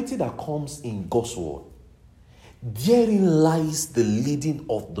clarity that comes in God's word. Therein lies the leading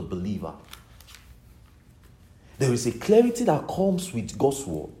of the believer. There is a clarity that comes with God's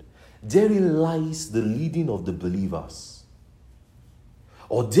word. Therein lies the leading of the believers.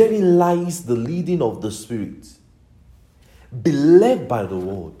 Or therein lies the leading of the Spirit. Be led by the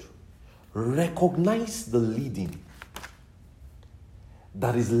word. Recognize the leading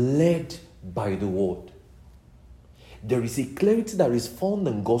that is led by the word. There is a clarity that is found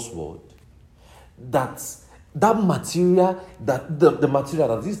in God's word. That material, the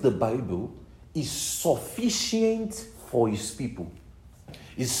material that is the Bible, is sufficient for his people.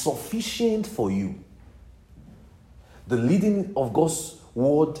 Is sufficient for you. The leading of God's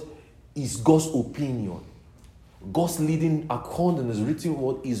word is God's opinion. God's leading according to his written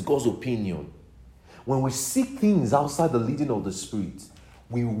word is God's opinion. When we seek things outside the leading of the Spirit,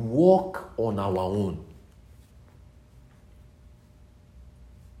 we walk on our own.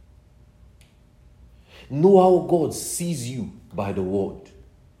 Know how God sees you by the word.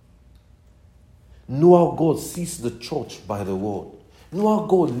 Know how God sees the church by the word. Know how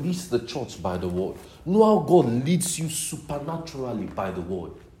God leads the church by the word. Know how God leads you supernaturally by the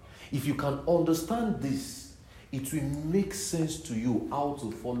word. If you can understand this, it will make sense to you how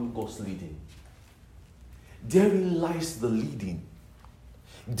to follow God's leading. Therein lies the leading.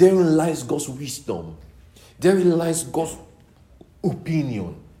 Therein lies God's wisdom. Therein lies God's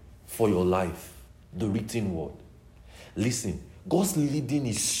opinion for your life, the written word. Listen, God's leading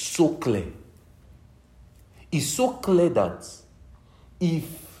is so clear. It's so clear that if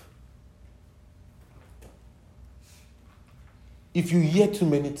you hear too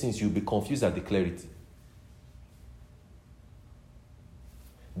many things, you'll be confused at the clarity.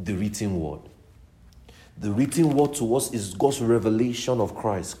 The written word. The written word to us is God's revelation of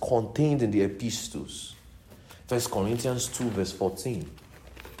Christ contained in the epistles. 1 Corinthians 2 verse 14.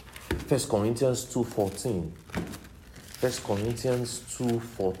 1 Corinthians 2:14. 1 Corinthians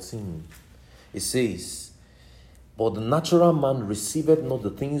 2:14. It says, but the natural man receiveth not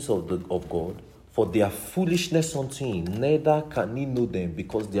the things of God, for they are foolishness unto him, neither can he know them,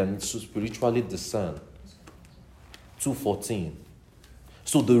 because they are so spiritually discerned. 2:14.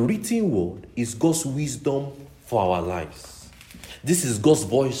 So the written word is God's wisdom for our lives. This is God's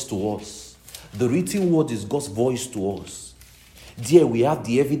voice to us. The written word is God's voice to us. There we have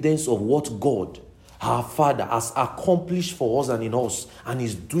the evidence of what God, our Father, has accomplished for us and in us, and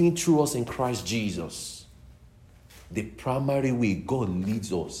is doing through us in Christ Jesus. The primary way God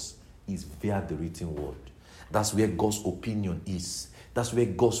leads us is via the written word. That's where God's opinion is. That's where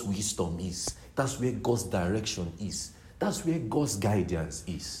God's wisdom is. That's where God's direction is. That's where God's guidance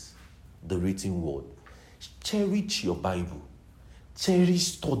is. The written word. Cherish your Bible.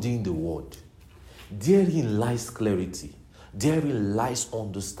 Cherish studying the word. Therein lies clarity. Therein lies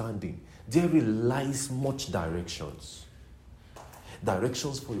understanding. Therein lies much directions.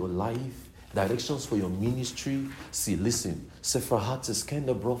 Directions for your life. Directions for your ministry. See, listen.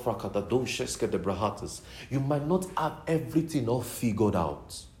 You might not have everything all figured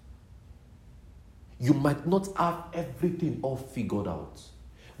out. You might not have everything all figured out.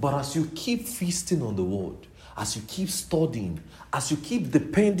 But as you keep feasting on the word, as you keep studying, as you keep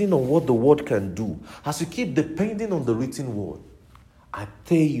depending on what the word can do, as you keep depending on the written word, I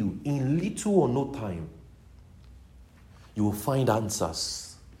tell you, in little or no time, you will find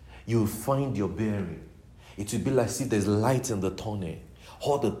answers. You will find your bearing. It will be like, see, there's light in the tunnel.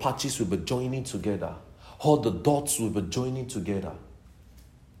 All the patches will be joining together. All the dots will be joining together.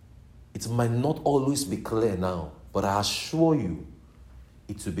 It might not always be clear now, but I assure you,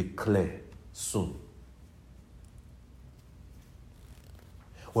 it will be clear soon.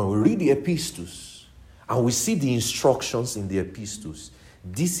 When we read the epistles and we see the instructions in the epistles,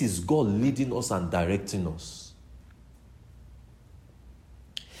 this is God leading us and directing us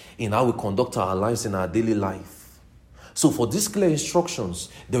in how we conduct our lives in our daily life. So for these clear instructions,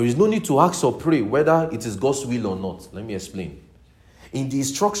 there is no need to ask or pray whether it is God's will or not. Let me explain. In the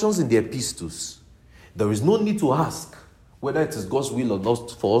instructions in the epistles, there is no need to ask whether it is God's will or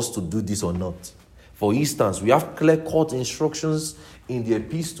not for us to do this or not. For instance, we have clear-cut instructions in the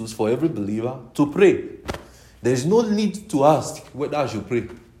epistles for every believer to pray. There is no need to ask whether I should pray.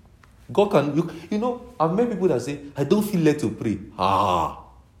 God can, you know, I've met people that say, I don't feel led to pray.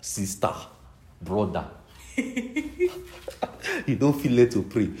 Sister, brother. You don't feel led to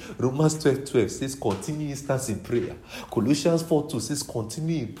pray. Romans 12:12 says continue instance in prayer. Colossians 4:2 says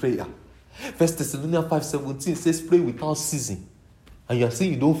continue in prayer. 1 Thessalonians 5:17 says pray without ceasing. And you are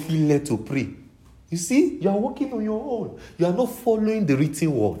saying you don't feel led to pray. You see, you are working on your own. You are not following the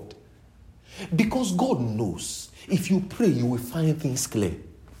written word. Because God knows if you pray, you will find things clear.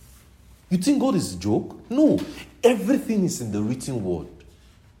 You think God is a joke? No. Everything is in the written word.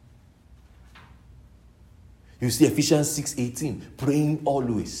 You see Ephesians 6:18, praying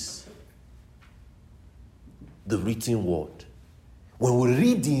always. The written word. When we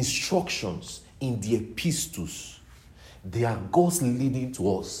read the instructions in the epistles, they are God's leading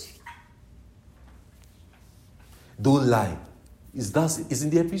to us. Don't lie. It's in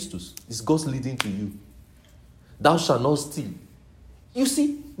the epistles. It's God's leading to you. Thou shalt not steal. You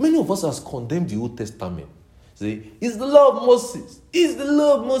see, many of us have condemned the Old Testament. Say, it's the law of Moses. It's the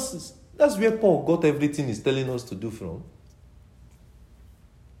law of Moses. That's where Paul got everything he's telling us to do from.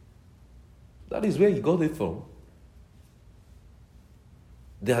 That is where he got it from.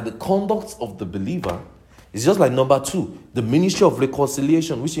 They are the conduct of the believer. It's just like number 2, the ministry of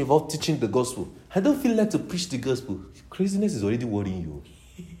reconciliation, which involves teaching the gospel. I don't feel like to preach the gospel. Craziness is already worrying you.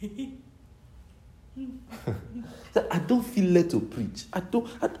 I don't feel led to preach.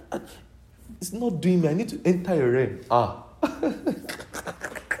 It's not doing me. I need to enter a realm.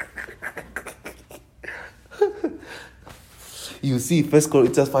 You see, 1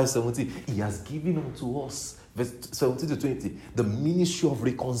 Corinthians 5:17, he has given unto us, verse 17 to 20, the ministry of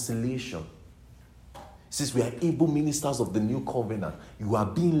reconciliation. Since we are able ministers of the new covenant, you are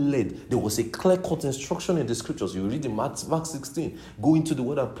being led. There was a clear-cut instruction in the scriptures. You read in Mark 16, go into the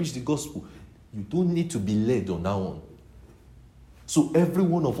world and preach the gospel. You don't need to be led on that one. So every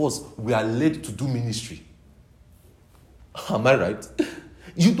one of us, we are led to do ministry. Am I right?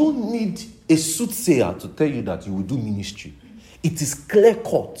 You don't need a soothsayer to tell you that you will do ministry. It is clear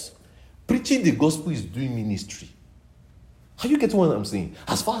cut. Preaching the gospel is doing ministry. Are you getting what I'm saying?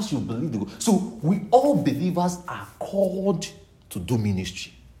 As far as you believe the gospel. So we all believers are called to do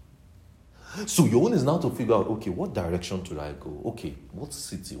ministry. So your own is now to figure out, okay, what direction should I go? Okay, what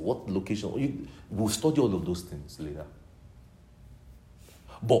city, what location? We'll study all of those things later.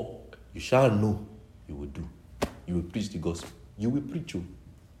 But you shall know you will do. You will preach the gospel. You will preach you.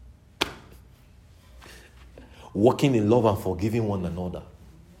 Walking in love and forgiving one another.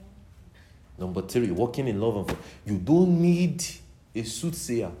 Number 3, walking in love and forgiving. You don't need a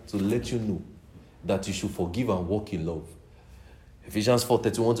soothsayer to let you know that you should forgive and walk in love. Ephesians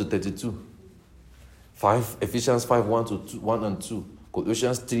 4:31 to 32. Ephesians 5, 1 and 2.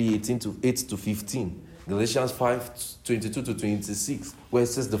 Colossians 3, 18 to 8 to 15. Galatians 5, 22 to 26, where it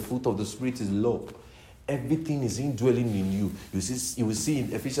says the fruit of the Spirit is love. Everything is indwelling in you. You will see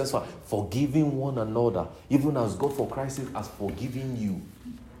in Ephesians 5, forgiving one another, even as God for Christ's sake has forgiven you.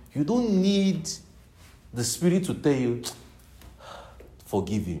 You don't need the Spirit to tell you,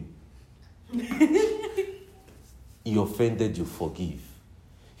 forgive him. He offended you, forgive.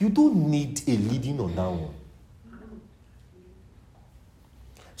 You don't need a leading on that one.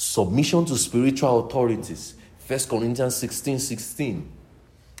 Submission to spiritual authorities. 1 Corinthians 16:16.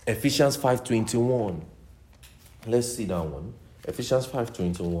 Ephesians 5:21. Let's see that one. Ephesians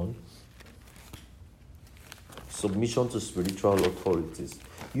 5:21. Submission to spiritual authorities.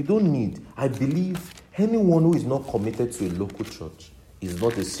 You don't need, I believe, anyone who is not committed to a local church is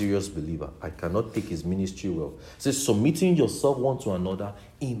not a serious believer. I cannot take his ministry well. It says, submitting yourself one to another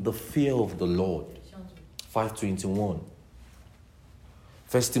in the fear of the Lord. 5:21.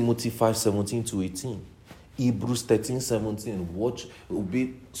 1 Timothy 5:17 to 18. Hebrews 13:17. Watch,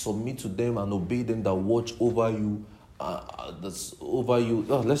 obey, submit to them and obey them that watch over you. That's over you.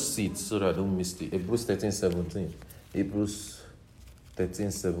 Oh, let's see it so that I don't miss it. Hebrews 13:17. Hebrews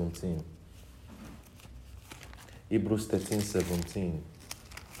 13:17. Hebrews 13:17.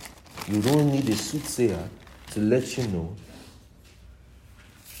 You don't need a soothsayer to let you know.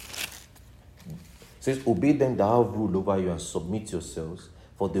 It says, obey them that have rule over you and submit yourselves,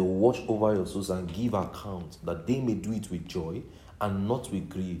 for they will watch over your souls and give account, that they may do it with joy and not with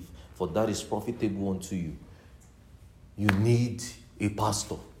grief, for that is profitable unto you. You need a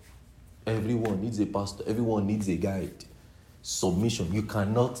pastor. Everyone needs a pastor. Everyone needs a guide. Submission. You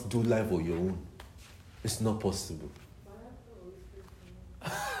cannot do life on your own. It's not possible.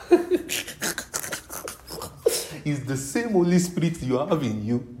 It's the same Holy Spirit you have in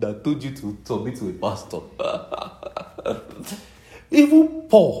you that told you to submit to a pastor. Even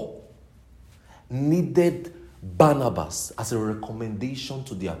Paul needed Barnabas as a recommendation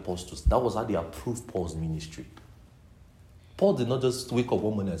to the apostles. That was how they approved Paul's ministry. Paul did not just wake up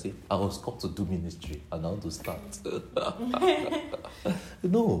one morning and say, I was called to do ministry and I want to start.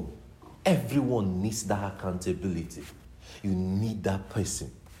 No. Everyone needs that accountability. You need that person.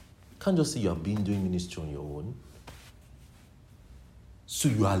 You can't just say you have been doing ministry on your own. So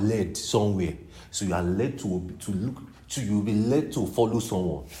you are led somewhere. So you are led to look. So you'll be led to follow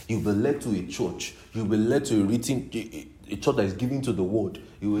someone. You'll be led to a church. You'll be led to a church that is giving to the world.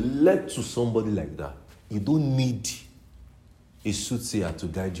 You will be led to somebody like that. You don't need a soothsayer to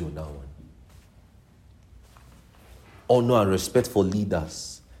guide you on that one. Honor and respect for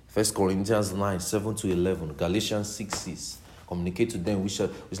leaders. 1 Corinthians 9, 7 to 11. Galatians 6, 6. Communicate to them which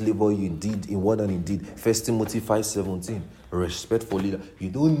labor you indeed in word and in deed. 1 Timothy 5, 17. Respect for leader. You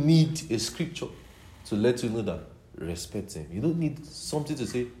don't need a scripture to let you know that. Respect him. You don't need something to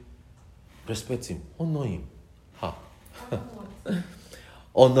say. Respect him. Honor him. Ha.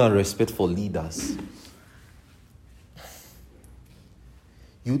 Honor and respect for leaders.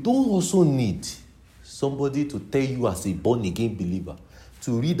 You don't also need somebody to tell you as a born-again believer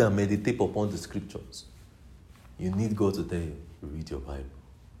to read and meditate upon the scriptures. You need God to tell you, read your Bible.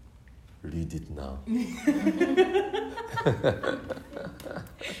 Read it now.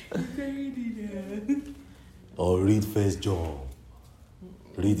 Or read 1 John.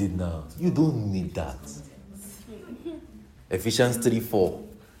 Read it now. You don't need that. Ephesians 3, 4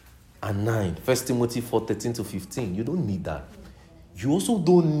 and 9. 1 Timothy 4, 13 to 15. You don't need that. You also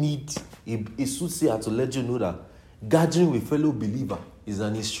don't need a soothsayer to let you know that gathering with fellow believer is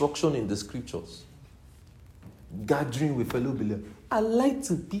an instruction in the scriptures. Gathering with fellow believers. I like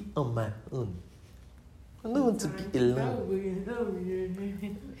to be on my own. I don't want to be alone.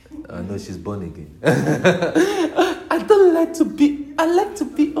 I know she's born again. I like to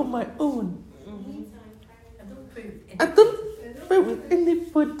be on my own. I don't pray with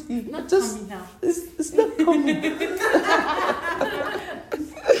anybody. Not Just coming now. it's not coming.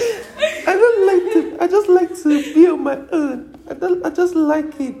 I don't like to. I just like to be on my own. I just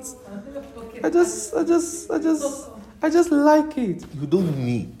like it. I just like it. You don't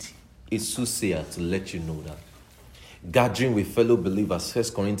need a soothsayer to let you know that. Gathering with fellow believers,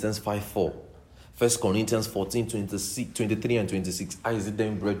 1 Corinthians 5:4. 1 Corinthians 14, 26, 23 and 26. I say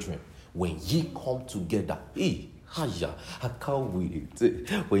then, brethren, when ye come together, I can't wait.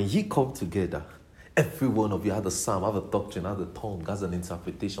 When ye come together, every one of you have a psalm, have a doctrine, have a tongue, has an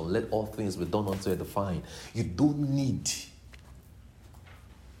interpretation. Let all things be done unto edifying. You don't need.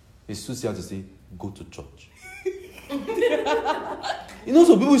 It's too sad to say, go to church. You know,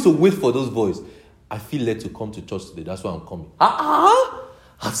 some people used to wait for those voices. I feel led to come to church today. That's why I'm coming.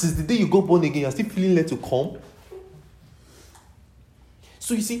 And since the day you go born again, you're still feeling led to come.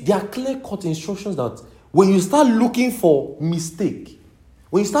 So you see, there are clear-cut instructions that when you start looking for mistake,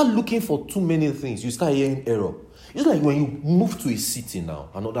 when you start looking for too many things, you start hearing error. It's like when you move to a city now,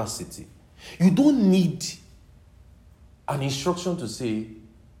 another city. You don't need an instruction to say,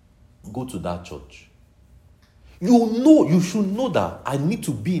 go to that church. You should know that I need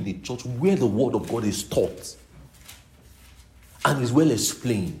to be in a church where the word of God is taught and is well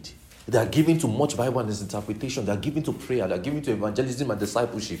explained. They are given to much Bible and its interpretation. They are given to prayer. They are given to evangelism and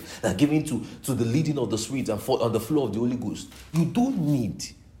discipleship. They are given to the leading of the Spirit and on the flow of the Holy Ghost. You don't need.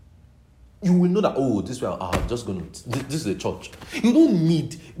 You will know that, this way, I'm just going to, this is a church. You don't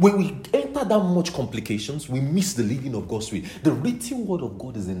need, when we enter that much complications, we miss the leading of God's Spirit. The written word of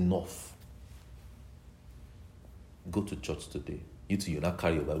God is enough. Go to church today. You too, you not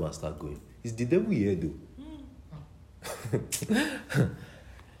carry your Bible and start going. It's the devil here, though.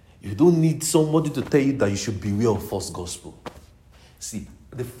 You don't need somebody to tell you that you should beware of false gospel. See,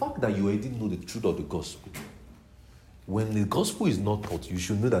 the fact that you already know the truth of the gospel, when the gospel is not taught, you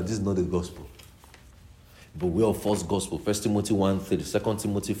should know that this is not the gospel. Beware of false gospel. 1 Timothy 1:3, 2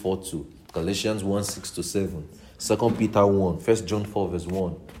 Timothy 4:2, Galatians 1:6-7, 2 Peter 1, 1 John 4 verse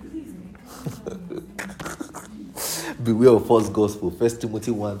 1. Beware of false gospel. 1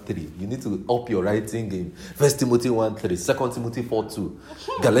 Timothy 1:3. You need to up your writing game. 1 Timothy 1:3. 2 Timothy 4:2.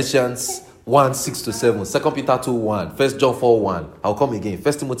 Galatians 1:6-7. 2 Peter 2:1. 1 John 4:1. I'll come again.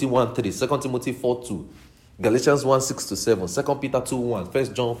 1 Timothy 1:3. 2 Timothy 4:2. Galatians 1:6-7. 2 Peter 2:1.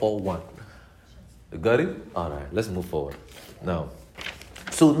 1 John 4:1. You got it? All right. Let's move forward. Now,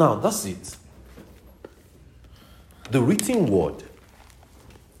 that's it. The written word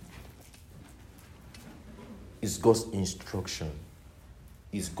is God's instruction,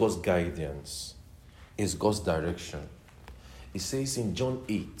 is God's guidance, is God's direction. It says in John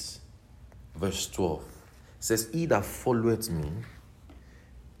 8, verse 12, it says, he that followeth me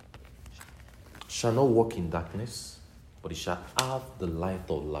shall not walk in darkness, but he shall have the light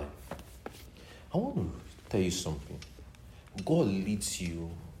of life. I want to tell you something. God leads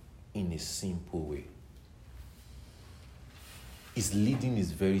you in a simple way. His leading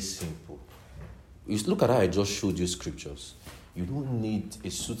is very simple. You look at how I just showed you scriptures. You don't need a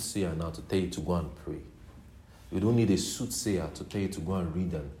soothsayer now to tell you to go and pray. You don't need a soothsayer to tell you to go and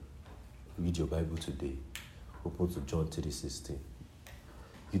read your Bible today. Open to John 3:16.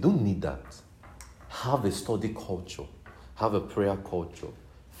 You don't need that. Have a study culture. Have a prayer culture.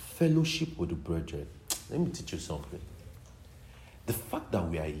 Fellowship with the brethren. Let me teach you something. The fact that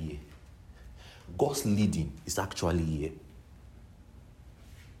we are here, God's leading is actually here.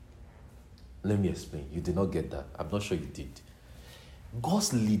 Let me explain. You did not get that. I'm not sure you did.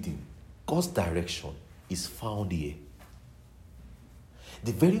 God's leading, God's direction is found here.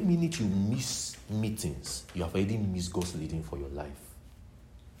 The very minute you miss meetings, you have already missed God's leading for your life.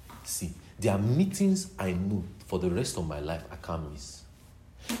 See, there are meetings I know for the rest of my life I can't miss.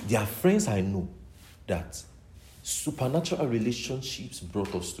 There are friends I know that supernatural relationships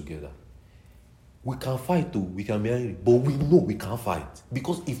brought us together. We can fight too, we can be angry, but we know we can't fight.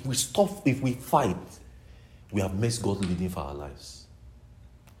 Because if we fight, we have missed God's leading for our lives.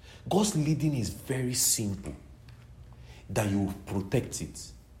 God's leading is very simple, that you protect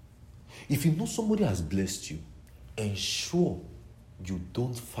it. If you know somebody has blessed you, ensure you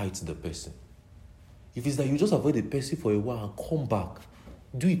don't fight the person. If it's that you just avoid the person for a while and come back,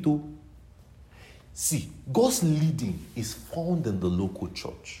 do it too. See, God's leading is found in the local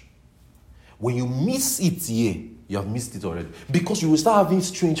church. When you miss it here, you have missed it already. Because you will start having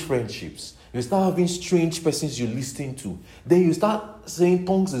strange friendships. You start having strange persons you listen to. Then you start saying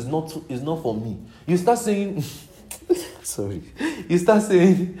tongues is not for me. You start saying sorry. You start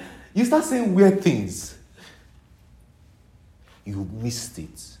saying weird things. You missed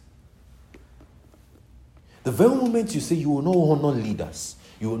it. The very moment you say you will not honor leaders,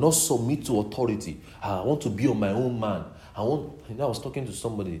 you will not submit to authority. I want to be on my own man. I was talking to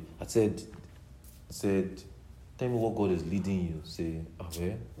somebody. I said, tell me what God is leading you. Say,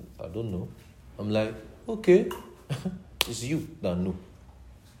 well, I don't know. I'm like, okay, it's you that know.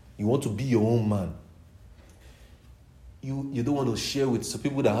 You want to be your own man. You don't want to share with some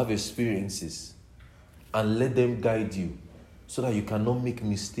people that have experiences and let them guide you so that you cannot make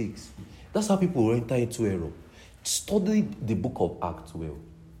mistakes. That's how people enter into error. Study the book of Acts well.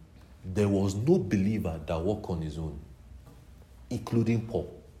 There was no believer that walked on his own, including Paul.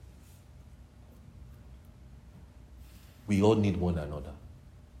 We all need one another.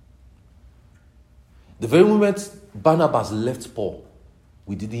 The very moment Barnabas left Paul,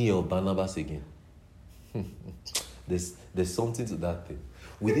 we didn't hear of Barnabas again. There's something to that thing.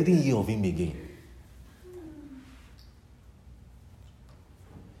 We didn't hear of him again.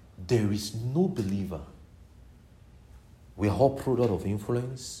 There is no believer. We are all product of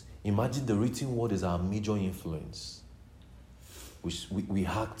influence. Imagine the written word is our major influence. We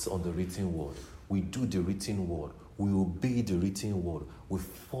act on the written word. We do the written word. We obey the written word. We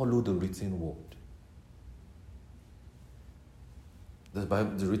follow the written word.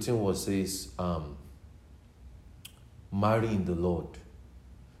 The written word says, marry in the Lord.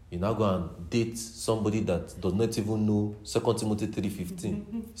 You now go and date somebody that does not even know 2 Timothy 3:15.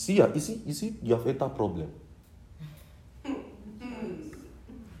 You see, you have entered problem.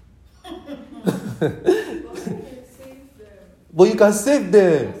 But you can save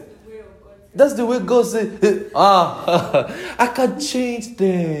them. That's the way God says, I can change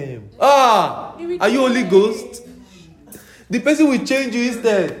them. Are you Holy Ghost? The person will change you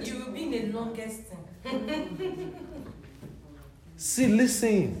instead. You will be in the longest thing. See,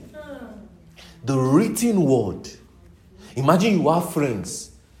 listen. The written word. Imagine you have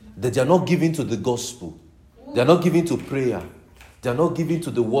friends that they are not giving to the gospel. They are not giving to prayer. They are not giving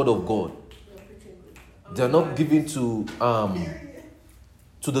to the word of God. They are not giving to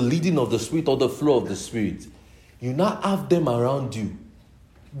the leading of the Spirit or the flow of the Spirit. You now have them around you.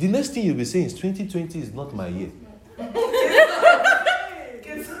 The next thing you'll be saying is 2020 is not my year.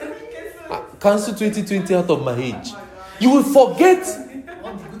 Cancel 2020 out of my age. You will forget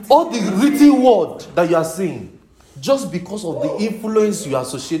all the written word that you are saying just because of the influence you are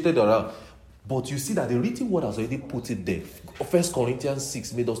associated around. But you see that the written word has already put it there. 1 Corinthians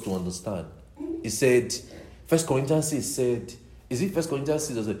 6 made us to understand. It said, 1 Corinthians 6 said, is it 1 Corinthians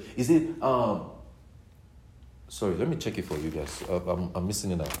 6 or said, is it, sorry, let me check it for you guys. I'm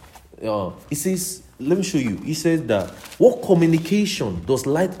missing it out. It says, let me show you. It says that, what communication does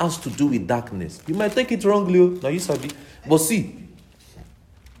light has to do with darkness? You might take it wrongly, now you sabi. But see,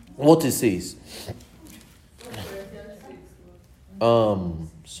 what it says.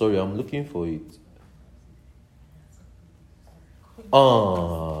 Sorry, I'm looking for it.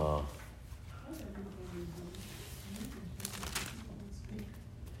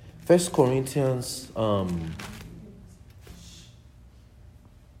 First Corinthians,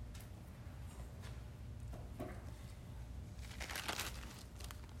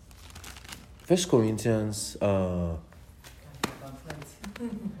 First Corinthians, I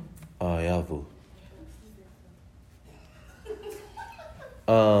have.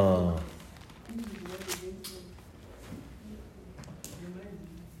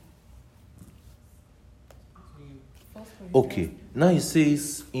 Okay, now it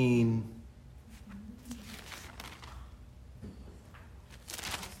says in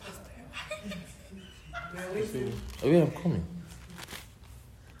oh yeah, I'm coming.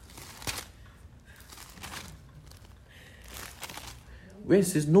 Where it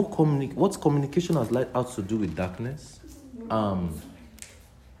says no what's communication has light has to do with darkness?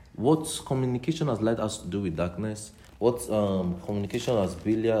 What communication has light has to do with darkness? What communication has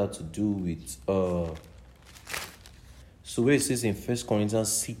Belial to do with So where it says in 1 Corinthians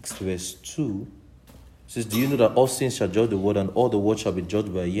 6 verse 2, it says, do you know that all sins shall judge the world, and all the world shall be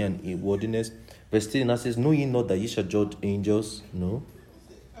judged by ye and inwardness? Verse 3 now says, know ye not that ye shall judge angels? No.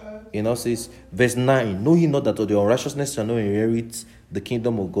 It now says, verse 9, know ye not that the unrighteousness shall not inherit the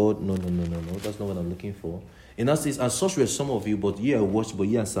kingdom of God? No. That's not what I'm looking for. It now says, and such were some of you, but ye are washed, but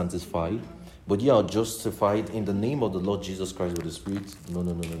ye are sanctified, but ye are justified in the name of the Lord Jesus Christ with the Spirit. No.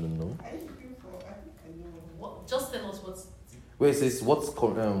 What? Just tell us what's... Where it says, what's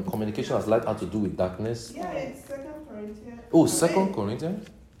communication has light had to do with darkness? Yeah, it's 2 Corinthians. Oh, 2 Corinthians?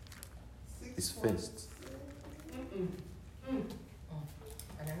 It's first.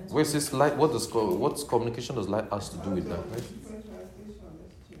 Where it says light, what's communication does light has to do with darkness?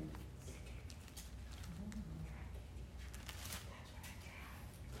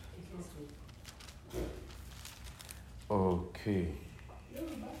 Okay.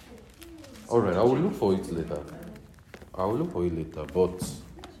 All right, I will look for it later.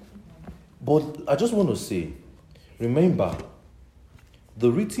 But I just want to say, remember,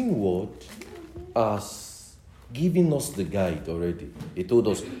 the written word has given us the guide already. It told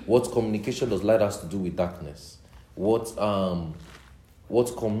us what communication does light has to do with darkness. What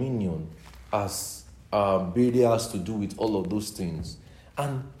communion has burial has to do with all of those things.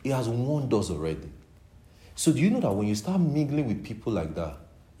 And it has warned us already. So do you know that when you start mingling with people like that,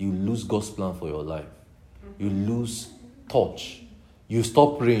 you lose God's plan for your life? You lose touch. You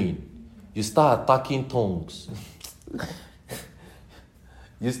stop praying. You start attacking tongues.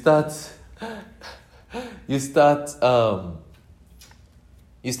 you start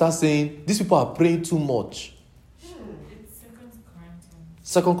saying, these people are praying too much. It's 2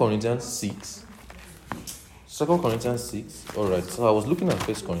 Corinthians. 2 Corinthians 6. 2 Corinthians 6. All right. So I was looking at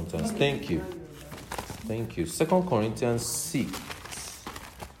 1 Corinthians. Thank you. 2 Corinthians 6.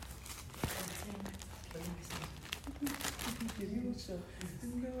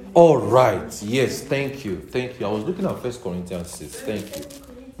 All right. Yes. Thank you. I was looking at 1 Corinthians 6. Thank you.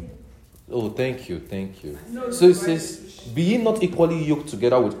 Oh, thank you. So it says, be ye not equally yoked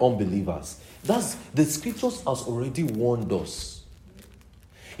together with unbelievers. That's the scriptures has already warned us.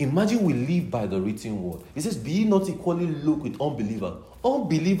 Imagine we live by the written word. It says, be ye not equally yoked with unbelievers.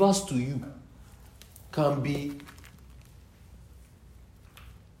 Unbelievers to you can be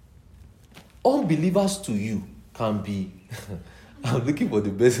I'm looking for the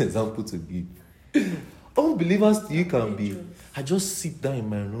best example to give. Unbelievers to you can be, I just sit down in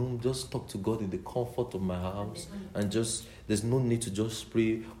my room, just talk to God in the comfort of my house, and there's no need to just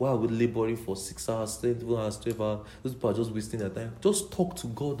pray. Why are we laboring for 6 hours, 10 hours, 12 hours? Those people are just wasting their time. Just talk to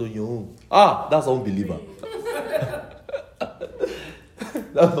God on your own. That's unbeliever.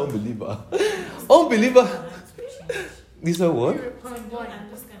 That's unbeliever. Unbeliever. You said what?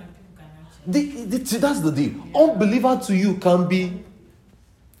 That's the deal. Unbeliever to you can be,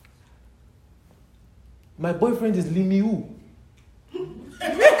 my boyfriend is Limiu.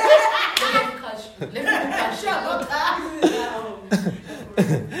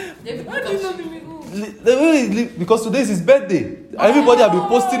 Because today is his birthday. Everybody will be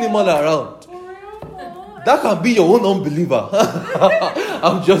posting him all around. That can be your own unbeliever.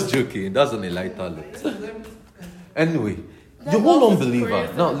 I'm just joking. That's on a lighter note. Anyway, your own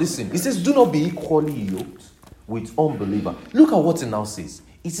unbeliever. Now listen. It says, do not be equally yoked with unbeliever. Look at what it now says.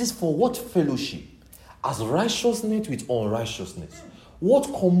 It says, for what fellowship? As righteousness with unrighteousness.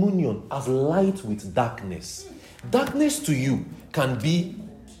 What communion as light with darkness? Darkness to you can be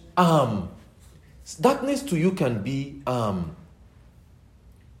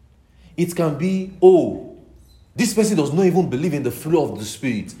it can be, this person does not even believe in the flow of the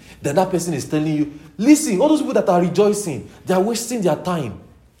Spirit. Then that person is telling you, listen, all those people that are rejoicing, they are wasting their time.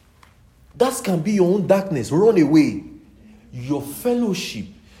 That can be your own darkness. Run away. Your fellowship,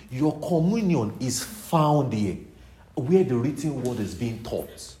 your communion is found here, where the written word is being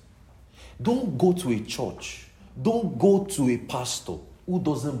taught. Don't go to a church. Don't go to a pastor who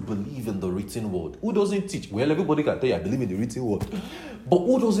doesn't believe in the written word. Who doesn't teach. Well, everybody can tell you, I believe in the written word. But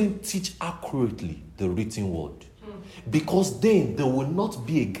who doesn't teach accurately the written word? Because then there will not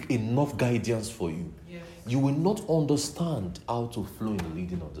be enough guidance for you. Yes. You will not understand how to flow in the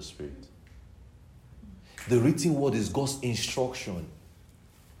leading of the Spirit. The written word is God's instruction.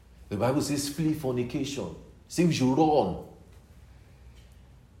 The Bible says, flee fornication. It says we should run.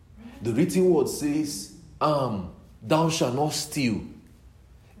 The written word says, thou shalt not steal.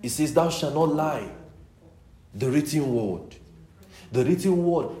 It says, thou shalt not lie. The written word. The written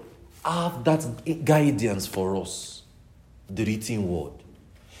word have that guidance for us. The written word.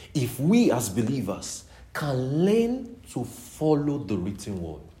 If we as believers can learn to follow the written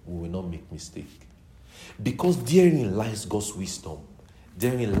word, we will not make mistake. Because therein lies God's wisdom.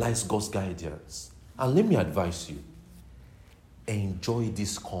 Therein lies God's guidance. And let me advise you, enjoy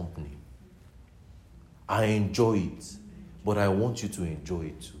this company. I enjoy it, but I want you to enjoy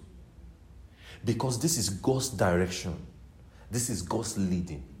it too. Because this is God's direction. This is God's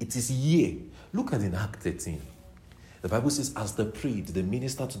leading. It is here. Look at in Act 13. The Bible says, as they prayed, they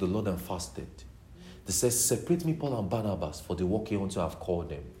ministered to the Lord and fasted. They said, separate me, Paul and Barnabas, for the work hereunto I have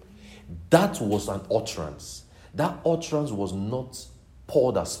called them. That was an utterance. That utterance was not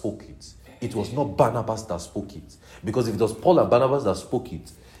Paul that spoke it. It was not Barnabas that spoke it. Because if it was Paul and Barnabas that spoke it,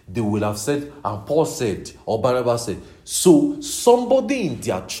 they would have said, and Paul said, or Barnabas said. So somebody in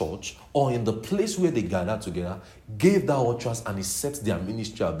their church or in the place where they gathered together gave that utterance and it set their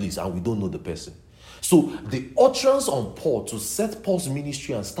ministry ablaze, and we don't know the person. So the utterance on Paul to set Paul's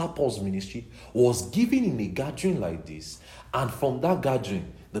ministry and start Paul's ministry was given in a gathering like this. And from that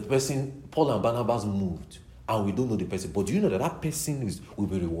gathering, the person, Paul and Barnabas, moved. And we don't know the person. But do you know that that person will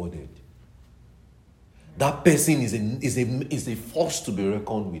be rewarded? That person is a force to be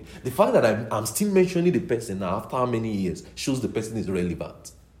reckoned with. The fact that I'm still mentioning the person now after how many years shows the person is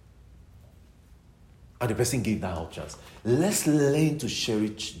relevant. And the person gave that out chance. Let's learn to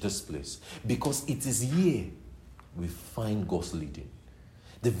cherish this place, because it is here we find God's leading.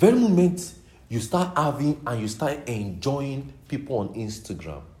 The very moment you start having and you start enjoying people on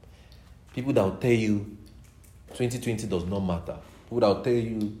Instagram, people that will tell you 2020 does not matter. People that will tell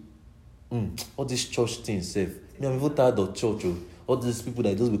you, all these church things safe. Me, I'm even tired of church. All these people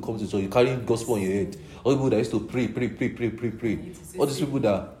that just will come to church, you carry gospel on your head. All people that used to pray. All these people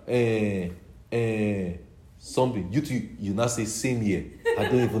that something you now say same here. I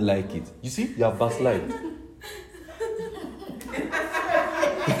don't even like it. You see, you are backslide.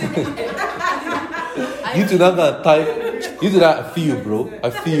 You two now gonna type. You two that I feel you, bro.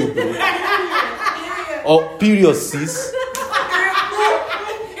 Or period, sis.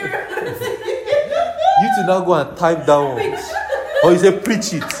 You two now go and type down. Or you say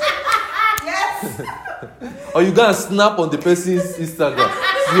preach it. Yes. Or you go and snap on the person's Instagram.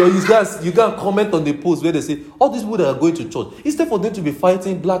 You can comment on the post where they say, all these people that are going to church, instead for them to be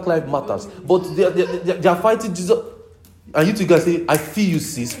fighting Black Lives Matters, but they are fighting Jesus. And you two guys say, I feel you,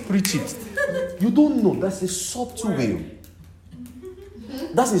 sis, preach it. You don't know. That's a subtle way.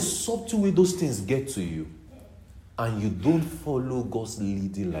 That's a subtle way those things get to you. And you don't follow God's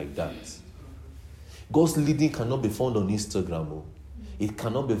leading like that. God's leading cannot be found on Instagram. It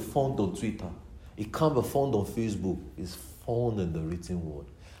cannot be found on Twitter. It can't be found on Facebook. It's found in the written word.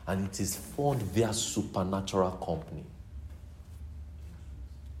 And it is found via supernatural company.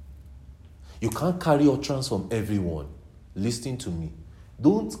 You can't carry utterance from everyone. Listen to me.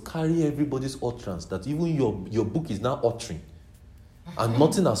 Don't carry everybody's utterance that even your book is now uttering. And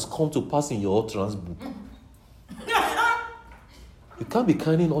nothing has come to pass in your utterance book. You can't be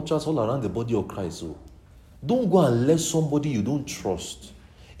carrying utterance all around the body of Christ. So don't go and let somebody you don't trust.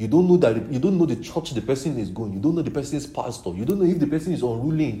 You don't know the church the person is going. You don't know the person's pastor. You don't know if the person is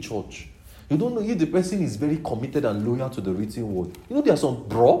unruly in church. You don't know if the person is very committed and loyal to the written word. You know there are some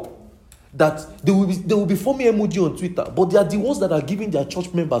bro that they will be forming emoji on Twitter, but they are the ones that are giving their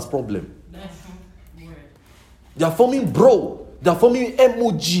church members problem. They are forming bro. They are forming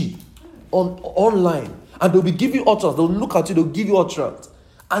emoji online, and they'll be giving utterance. They'll look at you. They'll give you utterance,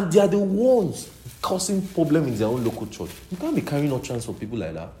 and they are the ones causing problem in their own local church. You can't be carrying utterance for people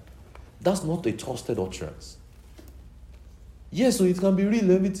like that. That's not a trusted utterance. Yes, so it can be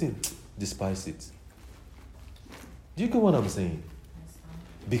real, everything. Despise it. Do you get what I'm saying?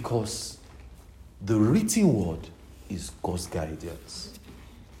 Because the written word is God's guidance.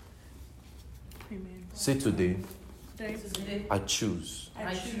 Amen. Say today, Today, I choose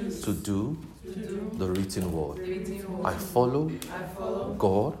I choose to do to do the written word. the written word. I follow I follow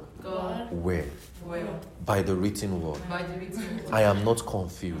God God where? well By the written word. by the written word. I am not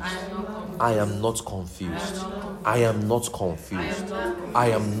confused. I am not confused. I am not confused. I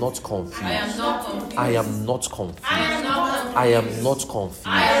am not confused. I am not confused. I am not confused.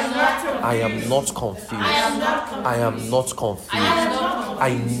 I am not confused. I am not confused.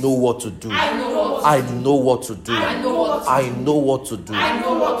 I know what to do. I know what to do. I know what to do.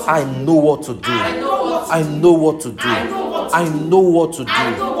 I know what to do. I know what to do. I know what to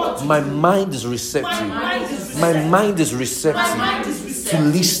do. My mind is receptive. My mind is receptive to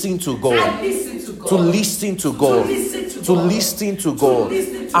listening to God. To listening to God. To listening to God.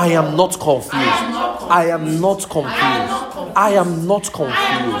 I am not confused. I am not confused. I am not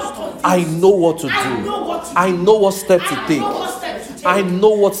confused. I know what to do. I know what step to take. I know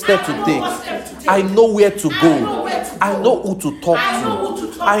what step to take. I know where to go. I know who to talk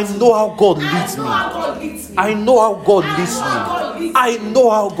to. I know how God leads me. I know how God leads me. I know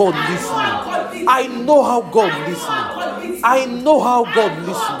how God leads me. I know how God leads me. I know how God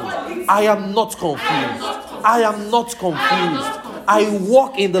leads me. I am not confused. I am not confused. I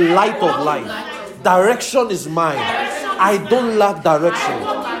walk in the light of life. Direction is mine. I don't lack direction.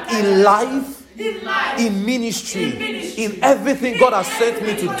 In life, in ministry, in everything God has sent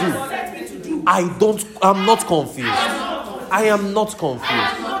me to do, I'm not confused. I am not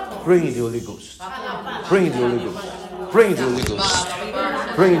confused. Pray in the Holy Ghost. Pray in the Holy Ghost. Pray in the Holy Ghost.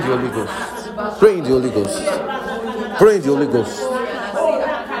 Pray in the Holy Ghost. Pray in the Holy Ghost. Pray in the Holy Ghost.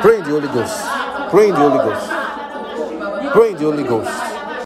 Pray in the Holy Ghost. Pray in the Holy Ghost. Pray in the Holy Ghost.